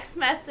text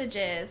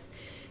messages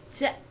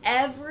to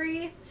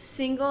every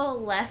single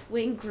left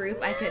wing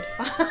group I could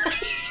find.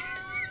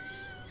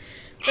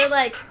 For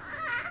like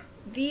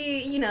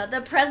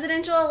the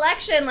presidential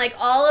election, like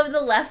all of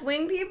the left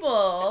wing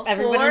people.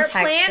 Everyone for in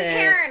Texas. Planned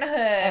Parenthood.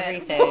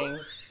 Everything.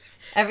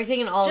 Everything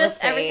in all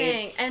Just the states.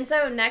 everything. And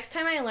so next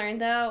time I learned,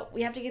 though,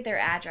 we have to get their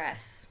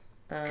address.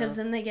 Because Oh.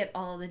 then they get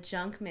all the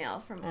junk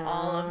mail from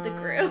all of the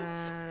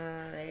groups.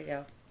 There you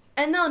go.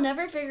 And they'll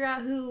never figure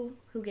out who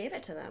gave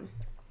it to them.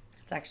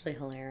 It's actually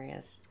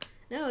hilarious.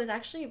 No, it was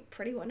actually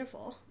pretty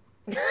wonderful.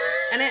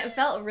 And it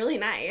felt really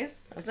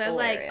nice. That's So I was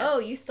like, hilarious. oh,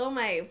 you stole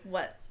my,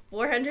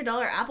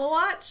 $400 Apple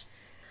Watch?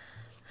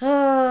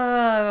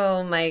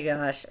 Oh my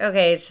gosh.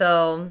 Okay,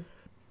 so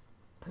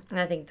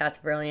I think that's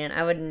brilliant.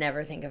 I would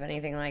never think of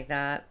anything like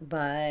that,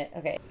 but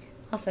okay.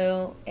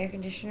 Also, air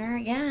conditioner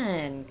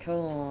again.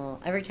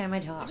 Cool. Every time I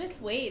talk. It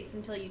just waits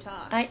until you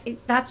talk.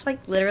 That's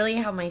like literally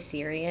how my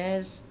Siri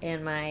is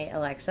and my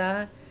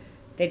Alexa.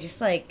 They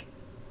just like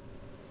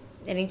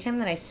anytime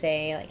that I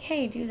say like,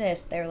 "Hey, do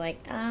this," they're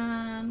like,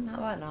 how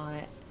about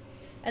not?"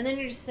 And then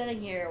you're just sitting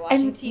here watching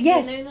And TV,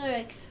 yes. and they're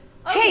like,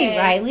 Hey, okay,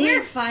 Riley.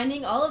 we're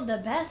finding all of the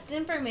best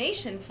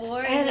information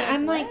for. And you're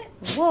I'm "What?" like,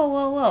 "Whoa,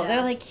 whoa, whoa." Yeah.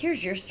 They're like,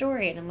 "Here's your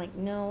story." And I'm like,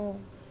 "No.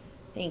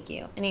 Thank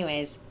you.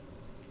 Anyways,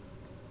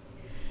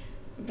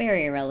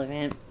 very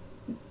irrelevant.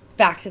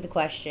 Back to the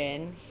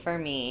question for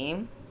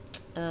me.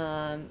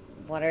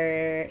 What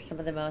are some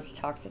of the most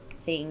toxic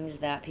things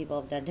that people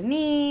have done to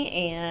me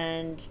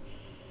and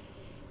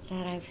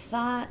that I've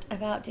thought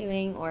about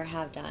doing or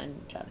have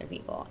done to other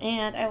people?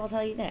 And I will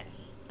tell you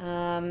this.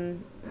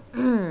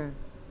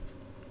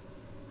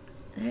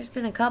 There's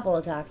been a couple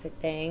of toxic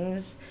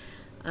things.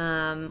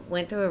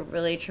 Went through a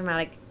really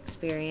traumatic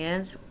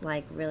experience,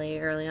 like really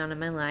early on in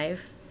my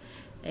life.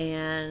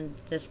 And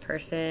this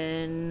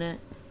person,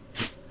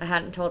 I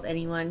hadn't told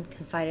anyone,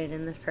 confided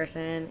in this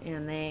person,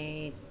 and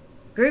they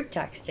group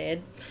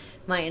texted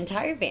my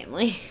entire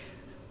family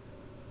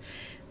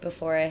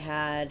before I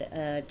had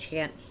a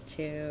chance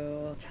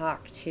to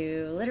talk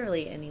to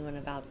literally anyone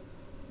about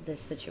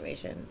this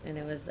situation. And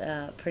it was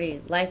a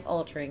pretty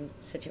life-altering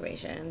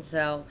situation.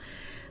 So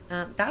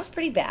that was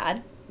pretty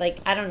bad. Like,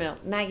 I don't know.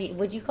 Maggie,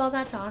 would you call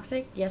that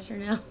toxic? Yes or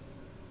no?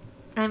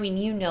 I mean,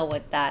 you know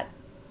what that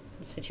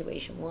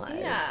situation was.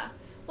 Yeah.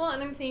 Well,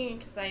 and I'm thinking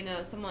because I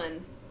know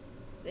someone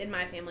in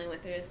my family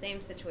went through the same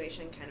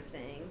situation kind of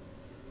thing.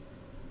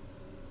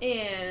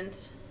 And,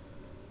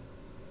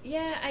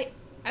 yeah,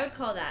 I would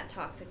call that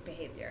toxic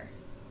behavior.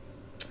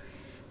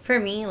 For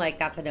me, like,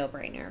 that's a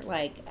no-brainer.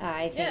 Like,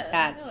 I think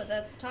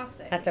that's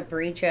toxic. That's a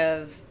breach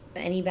of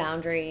any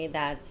boundary.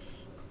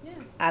 That's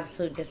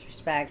absolute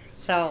disrespect.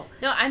 So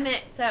no, I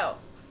meant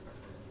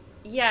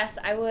yes,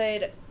 I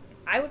would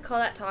call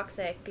that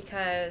toxic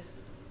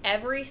because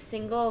every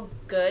single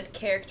good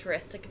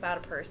characteristic about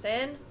a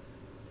person,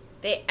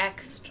 they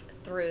X'd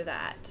through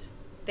that.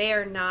 They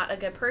are not a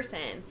good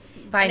person.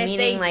 By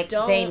meaning, like,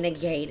 they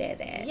negated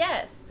it.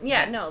 Yes.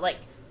 Yeah, no, like,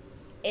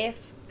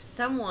 if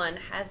someone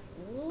has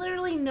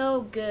literally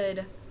no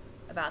good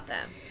about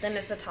them, then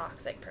it's a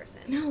toxic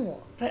person.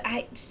 No, but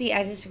I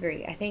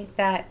disagree. I think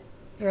that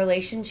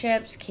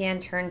relationships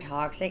can turn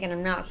toxic, and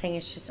I'm not saying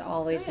it's just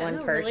always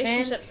one person.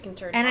 Relationships can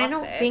turn and toxic.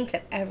 I don't think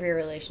that every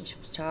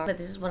relationship is toxic, but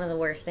this is one of the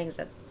worst things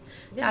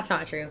that's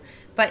not true.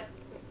 But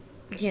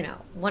you know,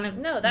 one of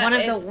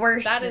the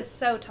worst, that is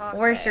so toxic.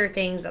 Worser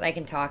things that I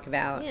can talk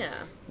about. Yeah.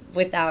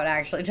 Without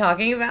actually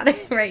talking about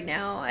it right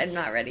now. I'm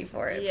not ready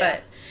for it. Yeah.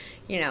 But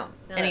you know,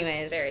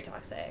 anyways. That's very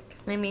toxic.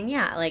 I mean,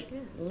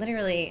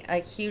 literally a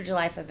huge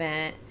life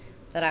event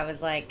that I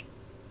was like,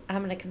 I'm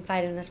going to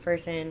confide in this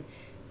person,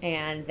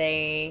 and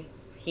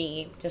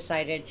he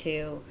decided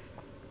to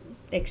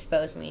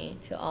expose me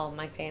to all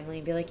my family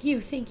and be like,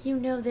 you think you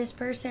know this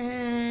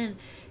person,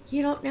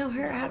 you don't know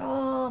her at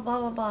all, blah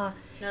blah blah.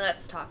 No,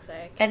 that's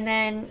toxic. And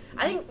then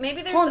I think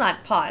maybe there's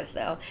pause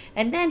though.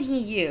 And then he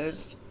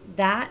used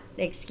that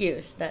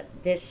excuse that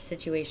this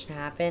situation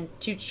happened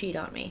to cheat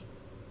on me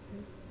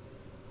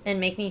and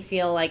make me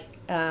feel like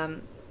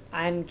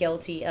I'm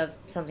guilty of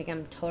something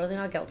I'm totally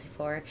not guilty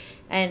for.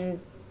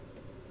 And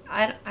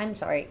I'm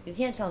sorry, you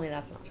can't tell me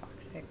that's not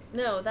toxic.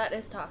 No, that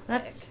is toxic.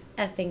 That's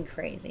effing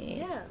crazy.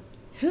 Yeah.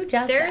 Who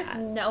does There's that?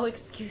 no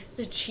excuse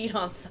to cheat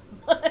on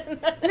someone.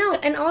 No,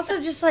 and also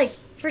just like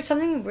for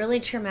something really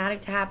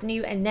traumatic to happen to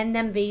you and then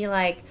them be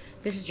like,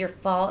 this is your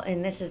fault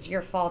and this is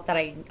your fault that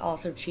I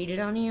also cheated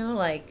on you.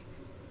 Like,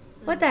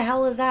 what the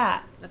hell is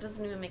that? That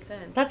doesn't even make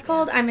sense. That's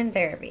called I'm in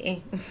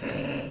therapy.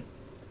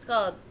 It's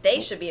called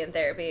they should be in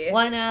therapy.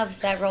 One of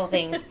several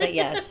things, but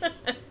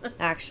yes,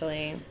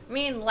 actually. I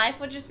mean, life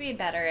would just be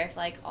better if,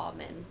 like, all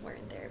men were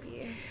in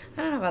therapy.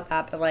 I don't know about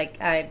that, but, like,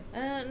 no,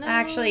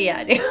 actually, yeah,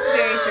 I do. It's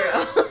very true.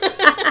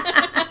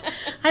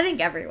 I think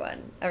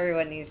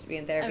everyone needs to be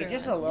in therapy,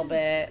 just a little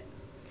bit.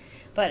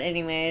 But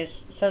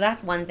anyways, so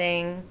that's one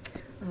thing.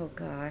 Oh,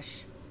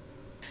 gosh.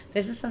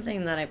 This is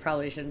something that I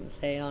probably shouldn't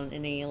say on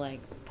any,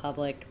 like,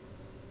 public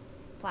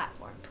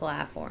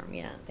platform.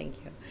 Yeah, thank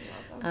you.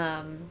 You're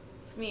welcome.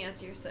 It's me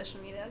as your social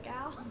media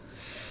gal.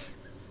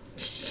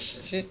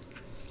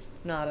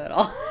 Not at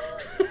all.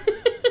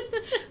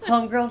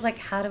 Homegirl's like,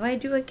 how do I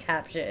do a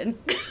caption?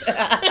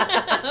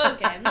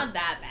 Okay, not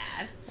that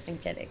bad. I'm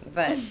kidding,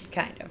 but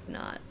kind of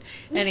not.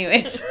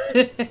 Anyways.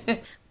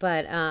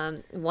 But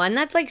one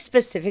that's like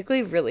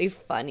specifically really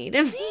funny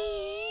to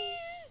me,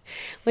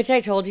 which I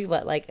told you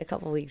like a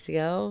couple weeks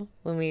ago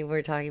when we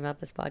were talking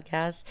about this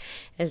podcast,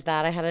 is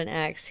that I had an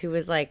ex who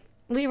was like,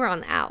 we were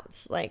on the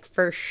outs, like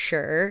for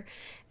sure.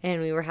 And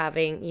we were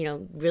having,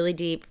 really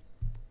deep,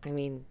 I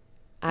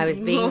was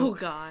being... Oh,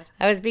 God.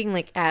 I was being,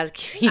 like, as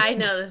cute. I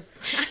know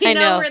this. I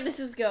know where this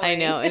is going. I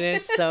know, and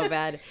it's so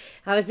bad.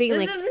 I was being,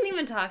 this isn't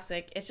even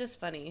toxic. It's just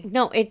funny.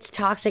 No, it's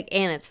toxic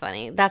and it's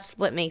funny. That's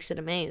what makes it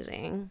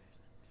amazing.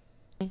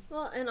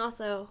 Well, and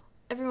also,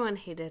 everyone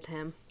hated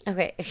him.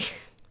 Okay,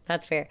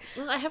 that's fair.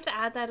 Well, I have to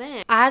add that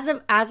in. As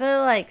a,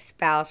 like,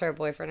 spouse or a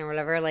boyfriend or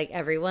whatever, like,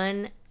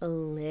 everyone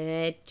literally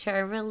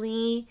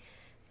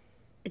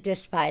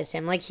despised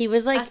him. Like, he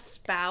was, like... A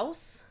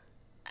spouse?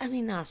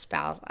 Not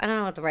spouse. I don't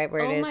know what the right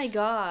word is. Oh my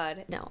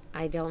God. No,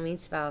 I don't mean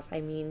spouse. I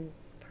mean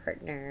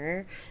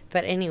partner.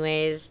 But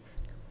anyways,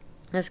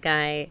 this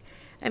guy...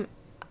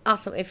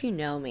 Also, if you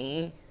know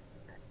me,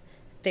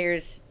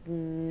 there's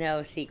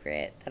no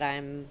secret that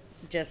I'm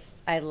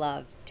I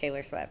love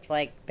Taylor Swift.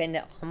 Like, been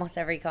to almost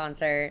every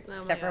concert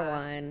except for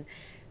one.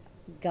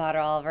 Got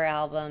all of her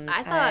albums.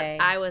 I thought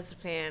I was a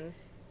fan.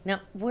 No,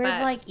 we're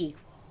like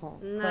equal.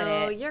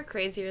 No, you're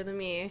crazier than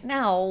me.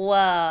 No.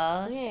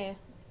 Okay,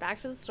 back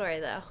to the story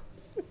though.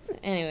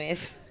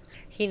 Anyways,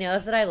 he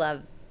knows that I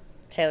love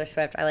Taylor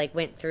Swift. I like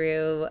went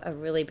through a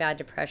really bad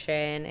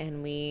depression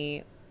and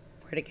we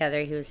were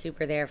together. He was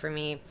super there for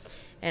me.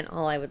 And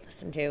all I would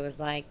listen to was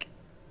like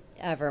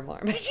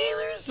Evermore by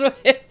Taylor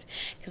Swift.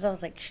 Because I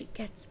was like, she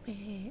gets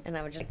me. And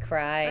I would just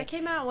cry. That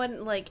came out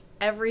when like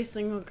every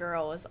single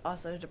girl was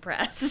also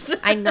depressed.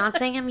 I'm not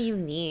saying I'm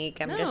unique.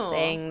 I'm just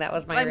saying that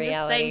was my reality.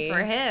 I'm just saying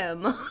for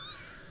him.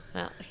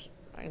 Well,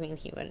 I mean,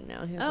 he wouldn't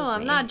know. He was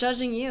I'm not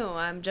judging you.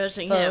 I'm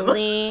judging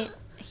him.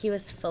 He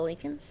was fully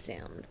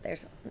consumed.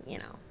 There's,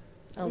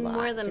 a lot.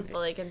 More than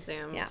fully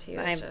consumed. Yeah, he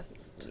was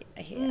just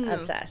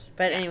obsessed.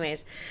 But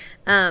anyways,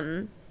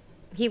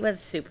 he was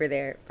super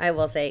there. I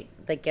will say,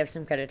 like, give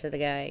some credit to the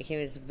guy. He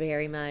was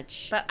very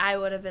much. But I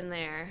would have been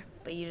there,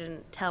 but you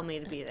didn't tell me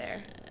to be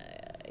there.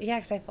 Yeah,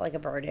 because I felt like a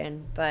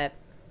burden. But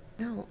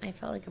no, I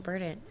felt like a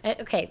burden.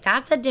 Okay,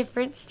 that's a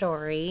different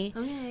story.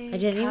 Okay. I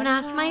didn't even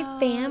ask my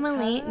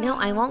family. No,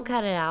 I won't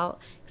cut it out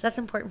because that's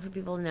important for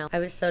people to know. I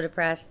was so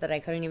depressed that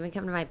I couldn't even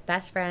come to my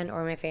best friend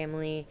or my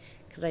family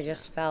because I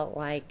just felt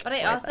like. But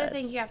I also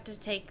think you have to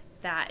take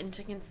that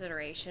into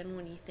consideration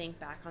when you think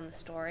back on the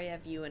story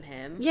of you and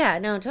him. Yeah,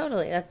 no,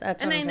 totally.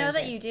 That's and I know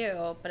that you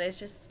do, but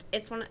it's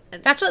one.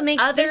 That's what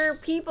makes other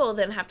people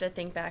then have to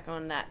think back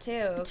on that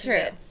too.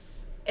 True.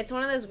 It's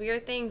one of those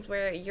weird things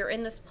where you're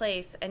in this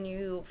place and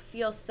you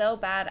feel so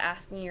bad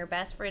asking your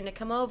best friend to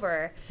come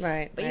over.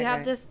 Right. But you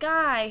have this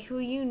guy who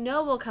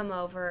will come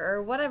over,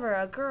 or whatever,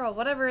 a girl,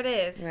 whatever it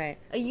is. Right.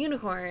 A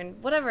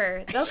unicorn,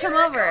 whatever. They'll come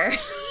over.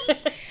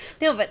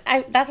 No, but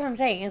that's what I'm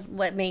saying is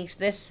what makes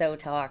this so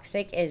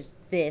toxic is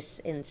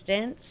this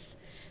instance.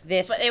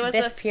 This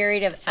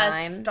period of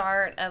time. A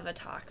start of a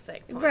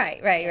toxic point.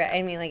 Right.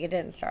 I mean, like, it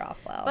didn't start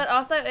off well. But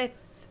also,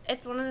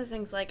 it's one of those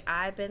things, like,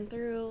 I've been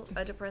through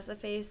a depressive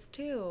phase,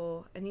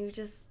 too. And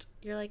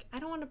you're like, I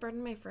don't want to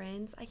burden my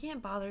friends. I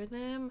can't bother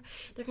them.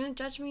 They're going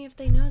to judge me if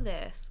they know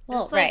this.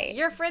 Well, it's like,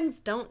 your friends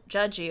don't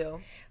judge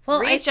you.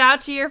 Well, reach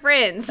out to your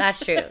friends.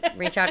 That's true.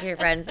 Reach out to your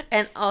friends.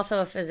 And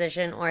also a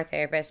physician or a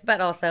therapist. But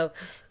also,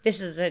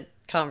 this is a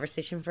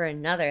conversation for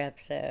another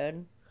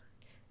episode.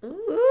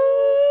 Ooh.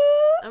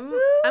 I'm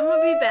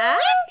gonna be back.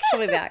 She'll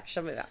be back.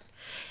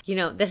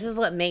 This is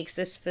what makes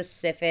this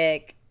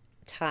specific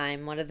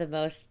time one of the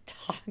most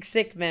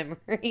toxic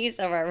memories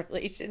of our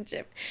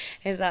relationship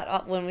is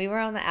that when we were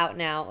on the out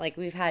and out, like,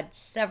 we've had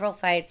several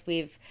fights.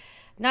 We've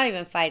not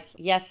even fights.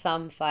 Yes,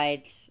 some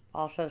fights.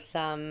 Also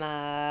some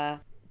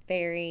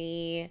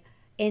very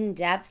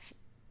in-depth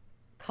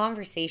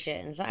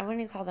conversations. I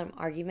wouldn't even call them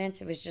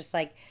arguments. It was just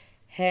like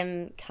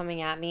him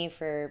coming at me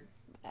for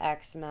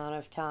X amount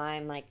of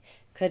time, like,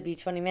 could be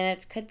 20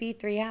 minutes, could be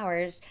 3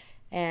 hours,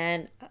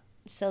 and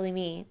silly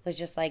me was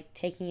just like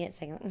taking it,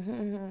 saying,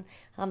 I'm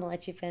gonna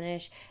let you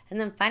finish. And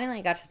then finally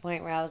I got to the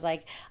point where I was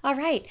like, all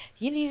right,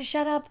 you need to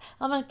shut up.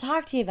 I'm gonna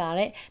talk to you about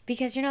it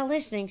because you're not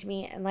listening to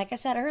me. And like I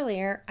said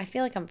earlier, I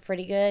feel like I'm a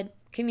pretty good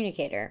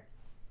communicator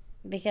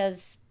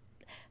because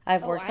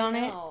I've worked on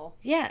it.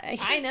 Yeah,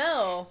 I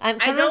know. I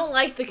don't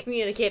like the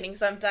communicating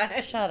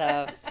sometimes. Shut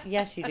up.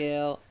 Yes, you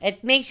do.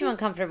 It makes you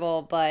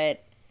uncomfortable,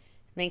 but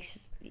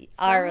makes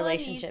our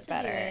relationship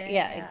better.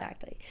 Yeah,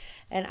 exactly.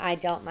 And I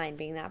don't mind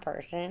being that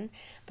person.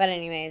 But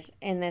anyways,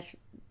 in this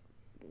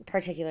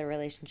particular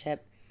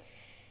relationship,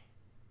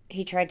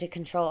 he tried to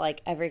control,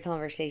 like, every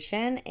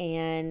conversation.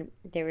 And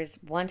there was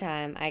one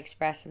time I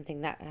expressed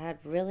something that had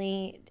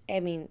really,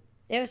 it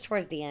was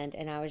towards the end.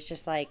 And I was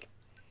just, like,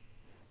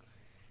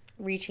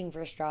 reaching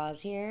for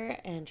straws here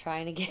and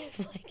trying to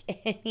give, like,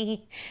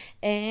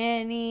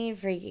 any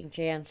freaking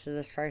chance to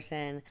this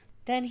person.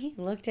 Then he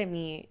looked at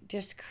me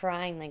just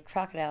crying, like,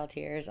 crocodile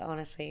tears,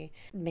 honestly.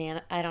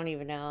 Man, I don't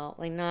even know.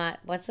 Like, not,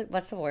 what's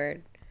the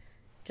word?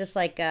 Just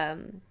like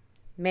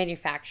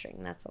manufacturing.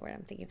 That's the word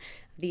I'm thinking.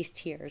 These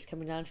tears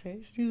coming down his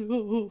face.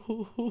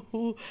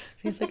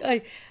 He's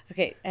like,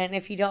 okay. And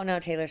if you don't know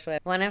Taylor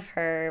Swift, one of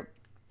her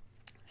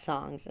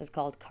songs is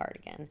called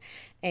Cardigan.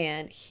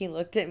 And he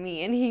looked at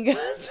me and he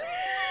goes,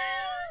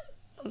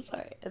 I'm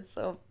sorry. It's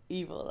so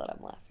evil that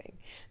I'm laughing.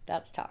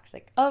 That's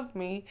toxic of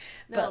me.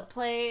 No,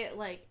 play,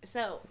 like,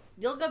 so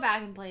you'll go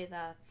back and play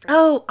the first.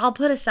 Oh, I'll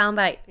put a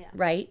soundbite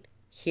right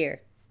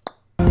here.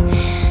 And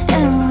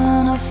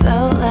when I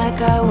felt like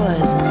I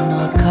was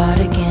an old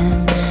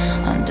cardigan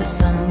under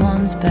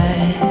someone's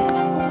bed,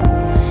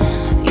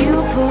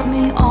 you put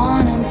me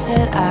on and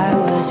said I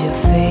was your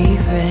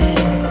favorite.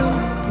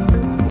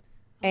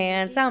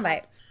 And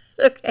soundbite.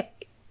 Okay.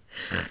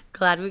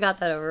 Glad we got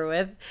that over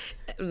with.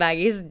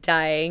 Maggie's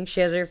dying. She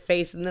has her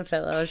face in the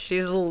pillow.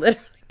 She's literally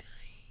dying.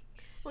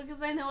 Well,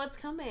 because I know what's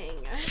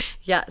coming.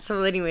 Yeah,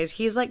 so anyways,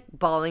 he's like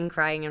bawling,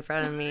 crying in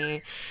front of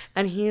me.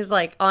 And he's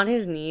like on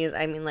his knees,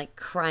 like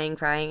crying.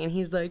 And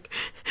he's like,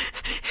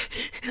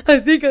 I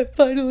think I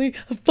finally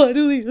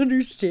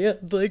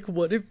understand, like,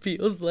 what it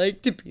feels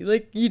like to be,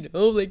 like, you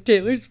know, like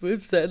Taylor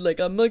Swift said, like,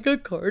 I'm like a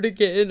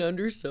cardigan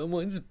under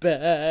someone's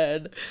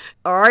bed.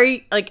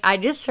 Like, I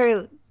just sort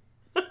of,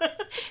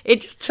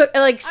 it just took,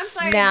 like,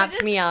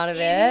 snapped me out of it.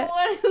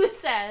 Anyone who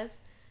says,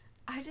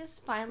 I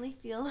just finally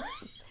feel like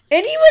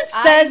Anyone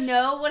says, I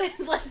know what it's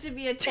like to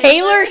be a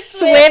Taylor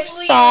Swift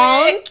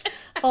song?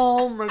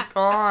 Oh my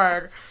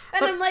god.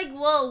 And I'm like,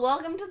 well,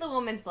 welcome to the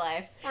woman's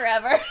life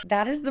forever.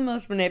 That is the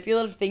most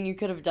manipulative thing you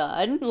could have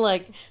done.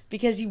 Like,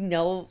 because you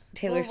know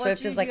Taylor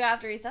Swift is like. What did you do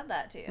after he said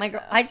that to you? My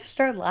girl, I just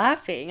started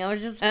laughing. I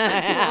was just.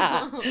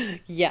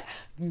 Yeah.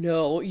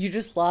 No, you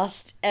just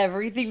lost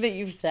everything that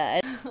you've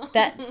said.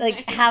 That,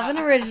 like, have an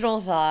original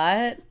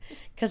thought.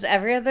 Because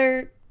every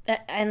other.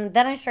 And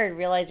then I started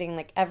realizing,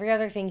 like, every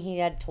other thing he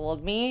had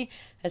told me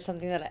is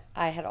something that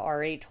I had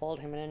already told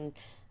him in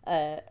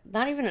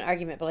not even an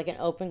argument, but like an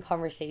open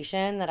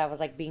conversation that I was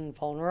like being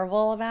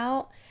vulnerable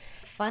about.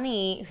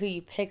 Funny who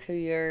you pick who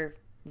you're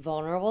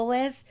vulnerable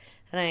with.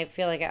 And I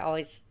feel like I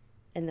always,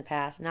 in the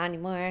past, not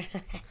anymore,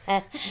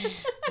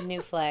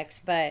 new flex,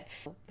 but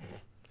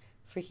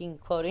freaking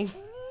quoting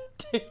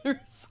Taylor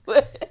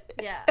Swift.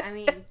 Yeah, I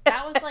mean,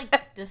 that was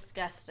like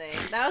disgusting.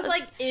 That was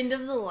like end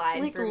of the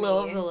line like for me.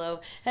 Low of the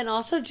low. And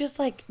also just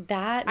like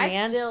that I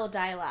man. still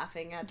die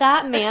laughing at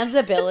that man's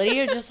ability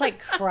to just like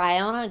cry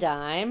on a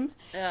dime.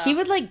 Ugh. He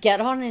would like get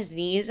on his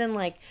knees and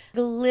like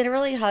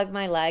literally hug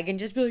my leg and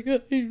just be like,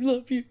 I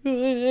love you,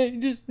 I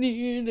just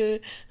need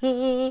it.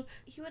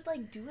 He would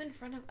like do it in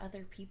front of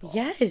other people.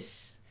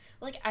 Yes.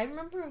 Like, I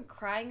remember him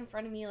crying in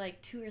front of me,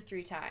 like, 2 or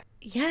 3 times.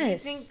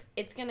 Yes. You think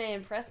it's going to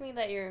impress me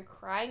that you're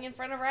crying in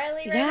front of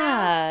Riley right now?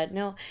 Yeah,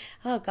 no.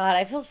 Oh, God,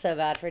 I feel so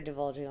bad for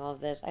divulging all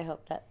of this. I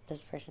hope that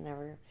this person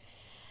ever...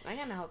 I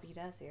kind of hope he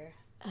does here.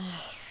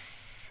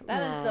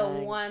 That is the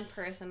one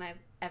person I've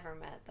ever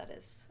met that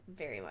is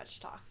very much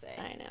toxic.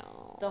 I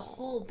know. The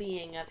whole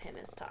being of him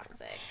is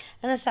toxic.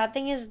 And the sad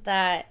thing is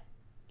that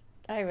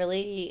I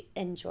really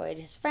enjoyed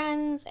his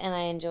friends, and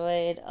I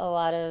enjoyed a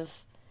lot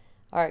of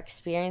our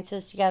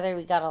experiences together.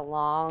 We got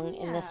along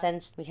in the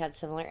sense we had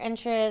similar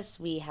interests.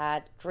 We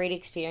had great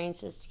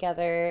experiences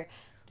together.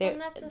 There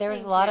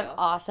was a lot of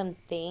awesome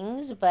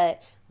things,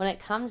 but when it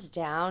comes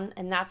down,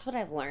 and that's what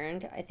I've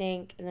learned, I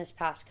think, in this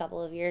past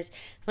couple of years,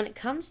 when it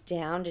comes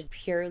down to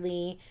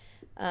purely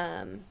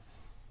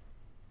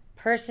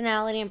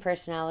personality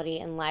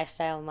and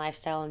lifestyle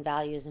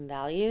and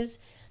values,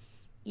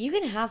 you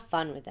can have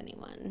fun with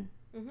anyone.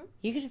 Mm-hmm.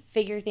 You can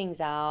figure things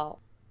out.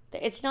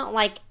 It's not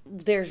like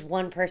there's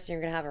one person you're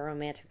going to have a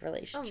romantic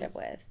relationship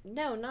with.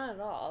 No, not at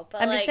all.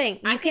 But I'm just saying,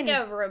 I think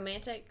of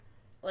romantic,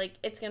 like,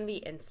 it's going to be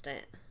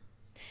instant.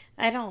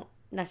 I don't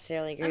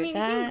necessarily agree with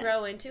that. I mean, you can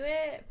grow into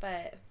it,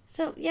 but...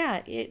 So,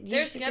 yeah.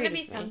 There's going to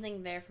be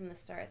something there from the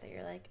start that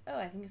you're like, oh,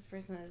 I think this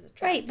person is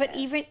attractive. Right, but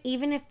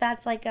even if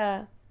that's like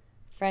a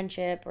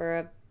friendship or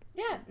a...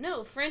 Yeah,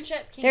 no,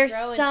 friendship can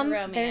grow into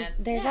romance.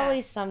 There's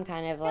always some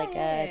kind of, like,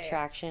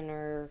 attraction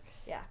or...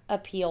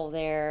 appeal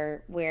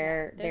there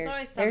where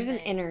there's an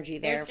energy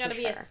there. There's got to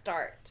be a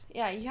start.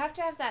 Yeah, you have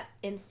to have that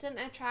instant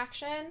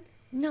attraction.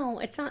 No,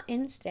 it's not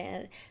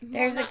instant.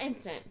 There's not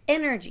instant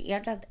energy. You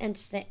have to have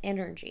instant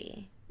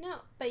energy. No,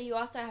 but you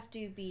also have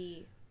to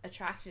be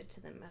attracted to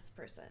them as a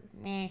person.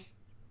 Meh.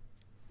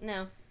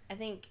 No, I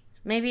think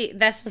maybe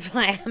this is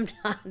why I'm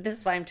not. This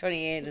is why I'm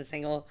 28 and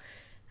single.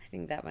 I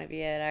think that might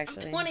be it.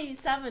 Actually, I'm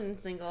 27 and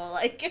single.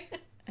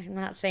 Like, I'm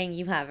not saying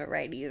you have it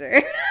right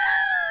either.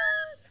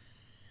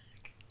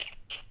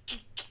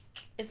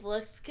 If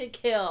looks could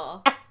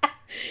kill.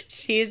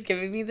 She's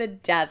giving me the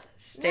death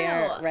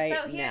stare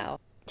now.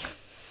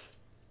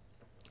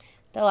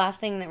 The last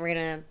thing that we're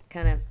going to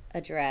kind of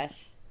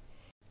address,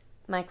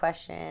 my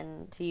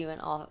question to you,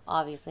 and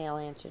obviously I'll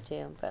answer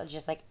too, but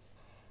just like,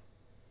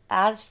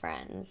 as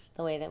friends,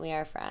 the way that we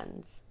are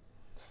friends,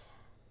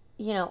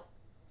 you know,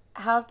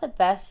 how's the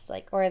best,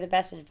 like, or the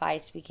best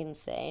advice we can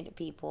say to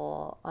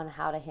people on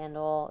how to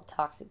handle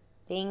toxic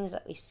things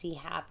that we see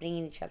happening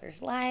in each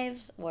other's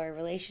lives or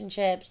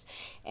relationships,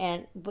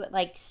 but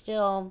like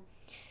still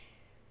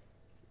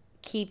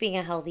keeping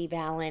a healthy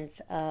balance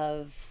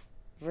of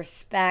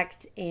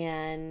respect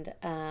and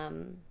I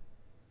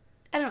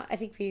don't know, I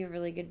think we do a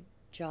really good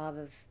job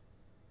of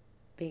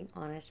being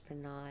honest but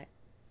not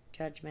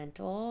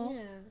judgmental.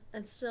 Yeah,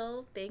 and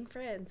still being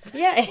friends.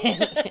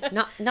 Yeah,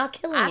 not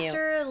killing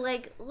after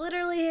like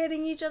literally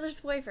hitting each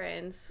other's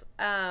boyfriends.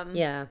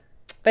 Yeah.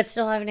 But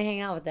still having to hang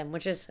out with them,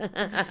 which is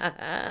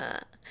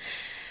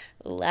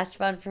less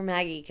fun for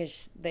Maggie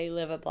because they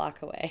live a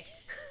block away.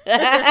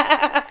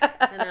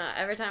 I know.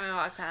 Every time I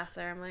walk past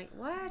there, I'm like,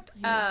 what?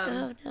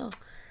 Oh, no.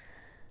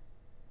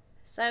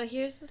 So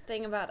here's the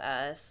thing about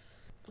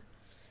us.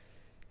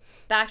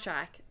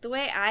 Backtrack. The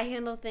way I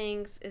handle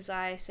things is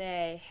I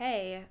say,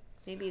 hey,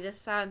 maybe this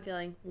is how I'm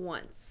feeling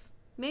once.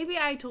 Maybe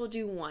I told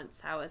you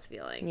once how I was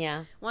feeling.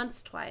 Yeah.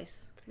 Once,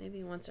 twice.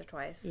 Maybe once or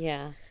twice.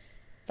 Yeah.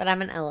 But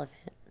I'm an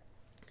elephant.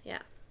 Yeah.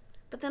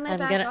 But then I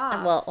back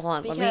off. Well,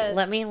 hold on.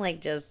 Let me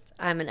like just,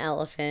 I'm an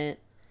elephant.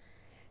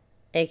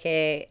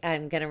 AKA,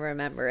 I'm going to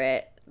remember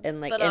it.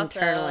 and like but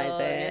internalize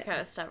also, it. You're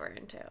kind of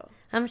stubborn too.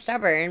 I'm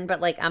stubborn,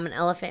 but like I'm an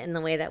elephant in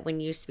the way that when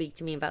you speak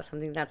to me about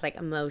something that's like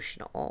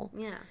emotional,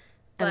 Yeah.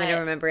 I'm going to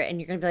remember it, and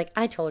you're going to be like,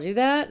 I told you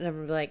that? And I'm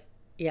going to be like,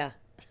 yeah.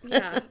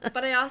 Yeah.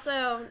 But I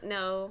also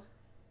know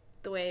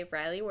the way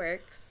Riley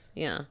works.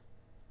 Yeah.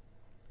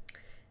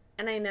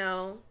 And I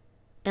know.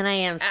 And I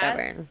am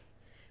stubborn.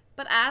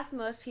 But as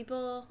most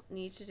people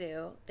need to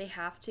do, they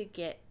have to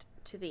get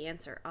to the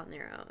answer on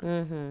their own.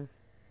 Mm-hmm.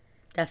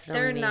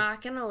 Definitely. They're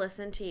not going to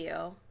listen to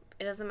you.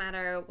 It doesn't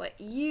matter what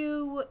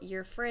you,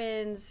 your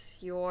friends,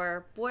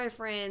 your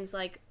boyfriends,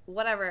 like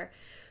whatever.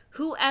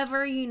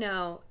 Whoever you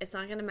know, it's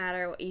not going to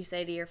matter what you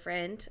say to your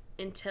friend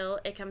until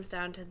it comes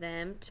down to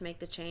them to make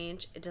the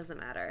change. It doesn't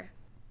matter.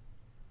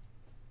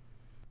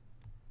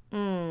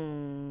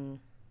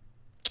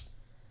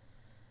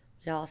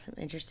 Y'all, some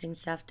interesting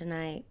stuff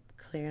tonight.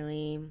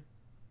 Clearly,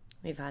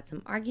 we've had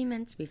some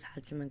arguments. We've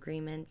had some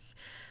agreements.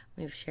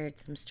 We've shared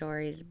some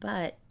stories.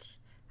 But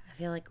I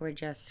feel like we're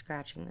just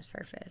scratching the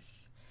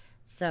surface.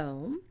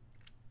 So,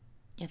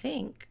 I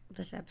think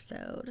this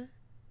episode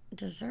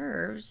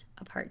deserves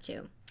a part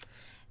 2.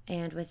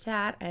 And with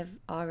that, I've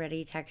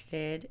already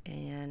texted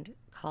and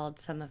called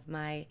some of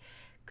my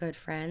good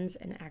friends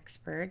and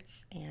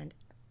experts, and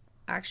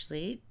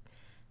actually,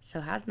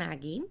 so has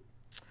Maggie.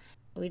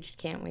 We just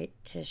can't wait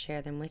to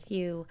share them with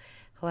you.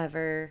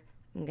 However,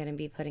 I'm going to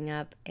be putting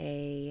up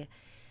a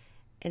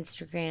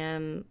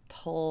Instagram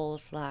poll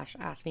 /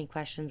 ask me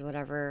questions,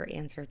 whatever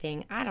answer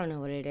thing. I don't know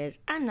what it is.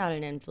 I'm not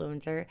an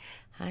influencer.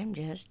 I'm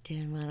just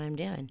doing what I'm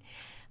doing.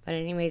 But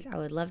anyways, I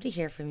would love to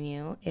hear from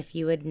you. If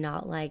you would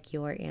not like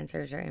your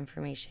answers or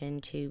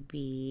information to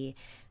be,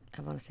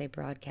 I want to say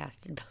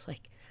broadcasted, but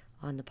like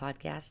on the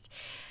podcast,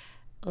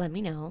 let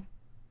me know.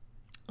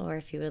 Or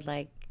if you would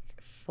like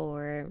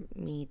for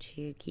me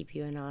to keep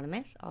you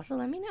anonymous, also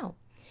let me know.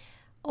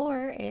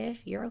 Or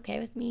if you're okay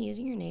with me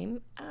using your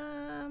name,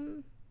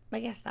 I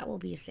guess that will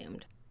be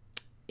assumed.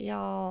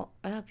 Y'all,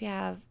 I hope you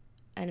have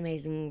an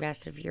amazing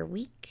rest of your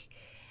week.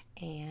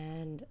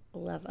 And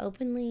love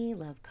openly,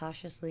 love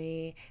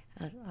cautiously,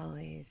 as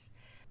always.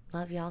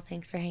 Love y'all.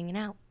 Thanks for hanging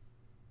out.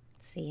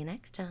 See you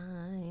next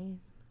time.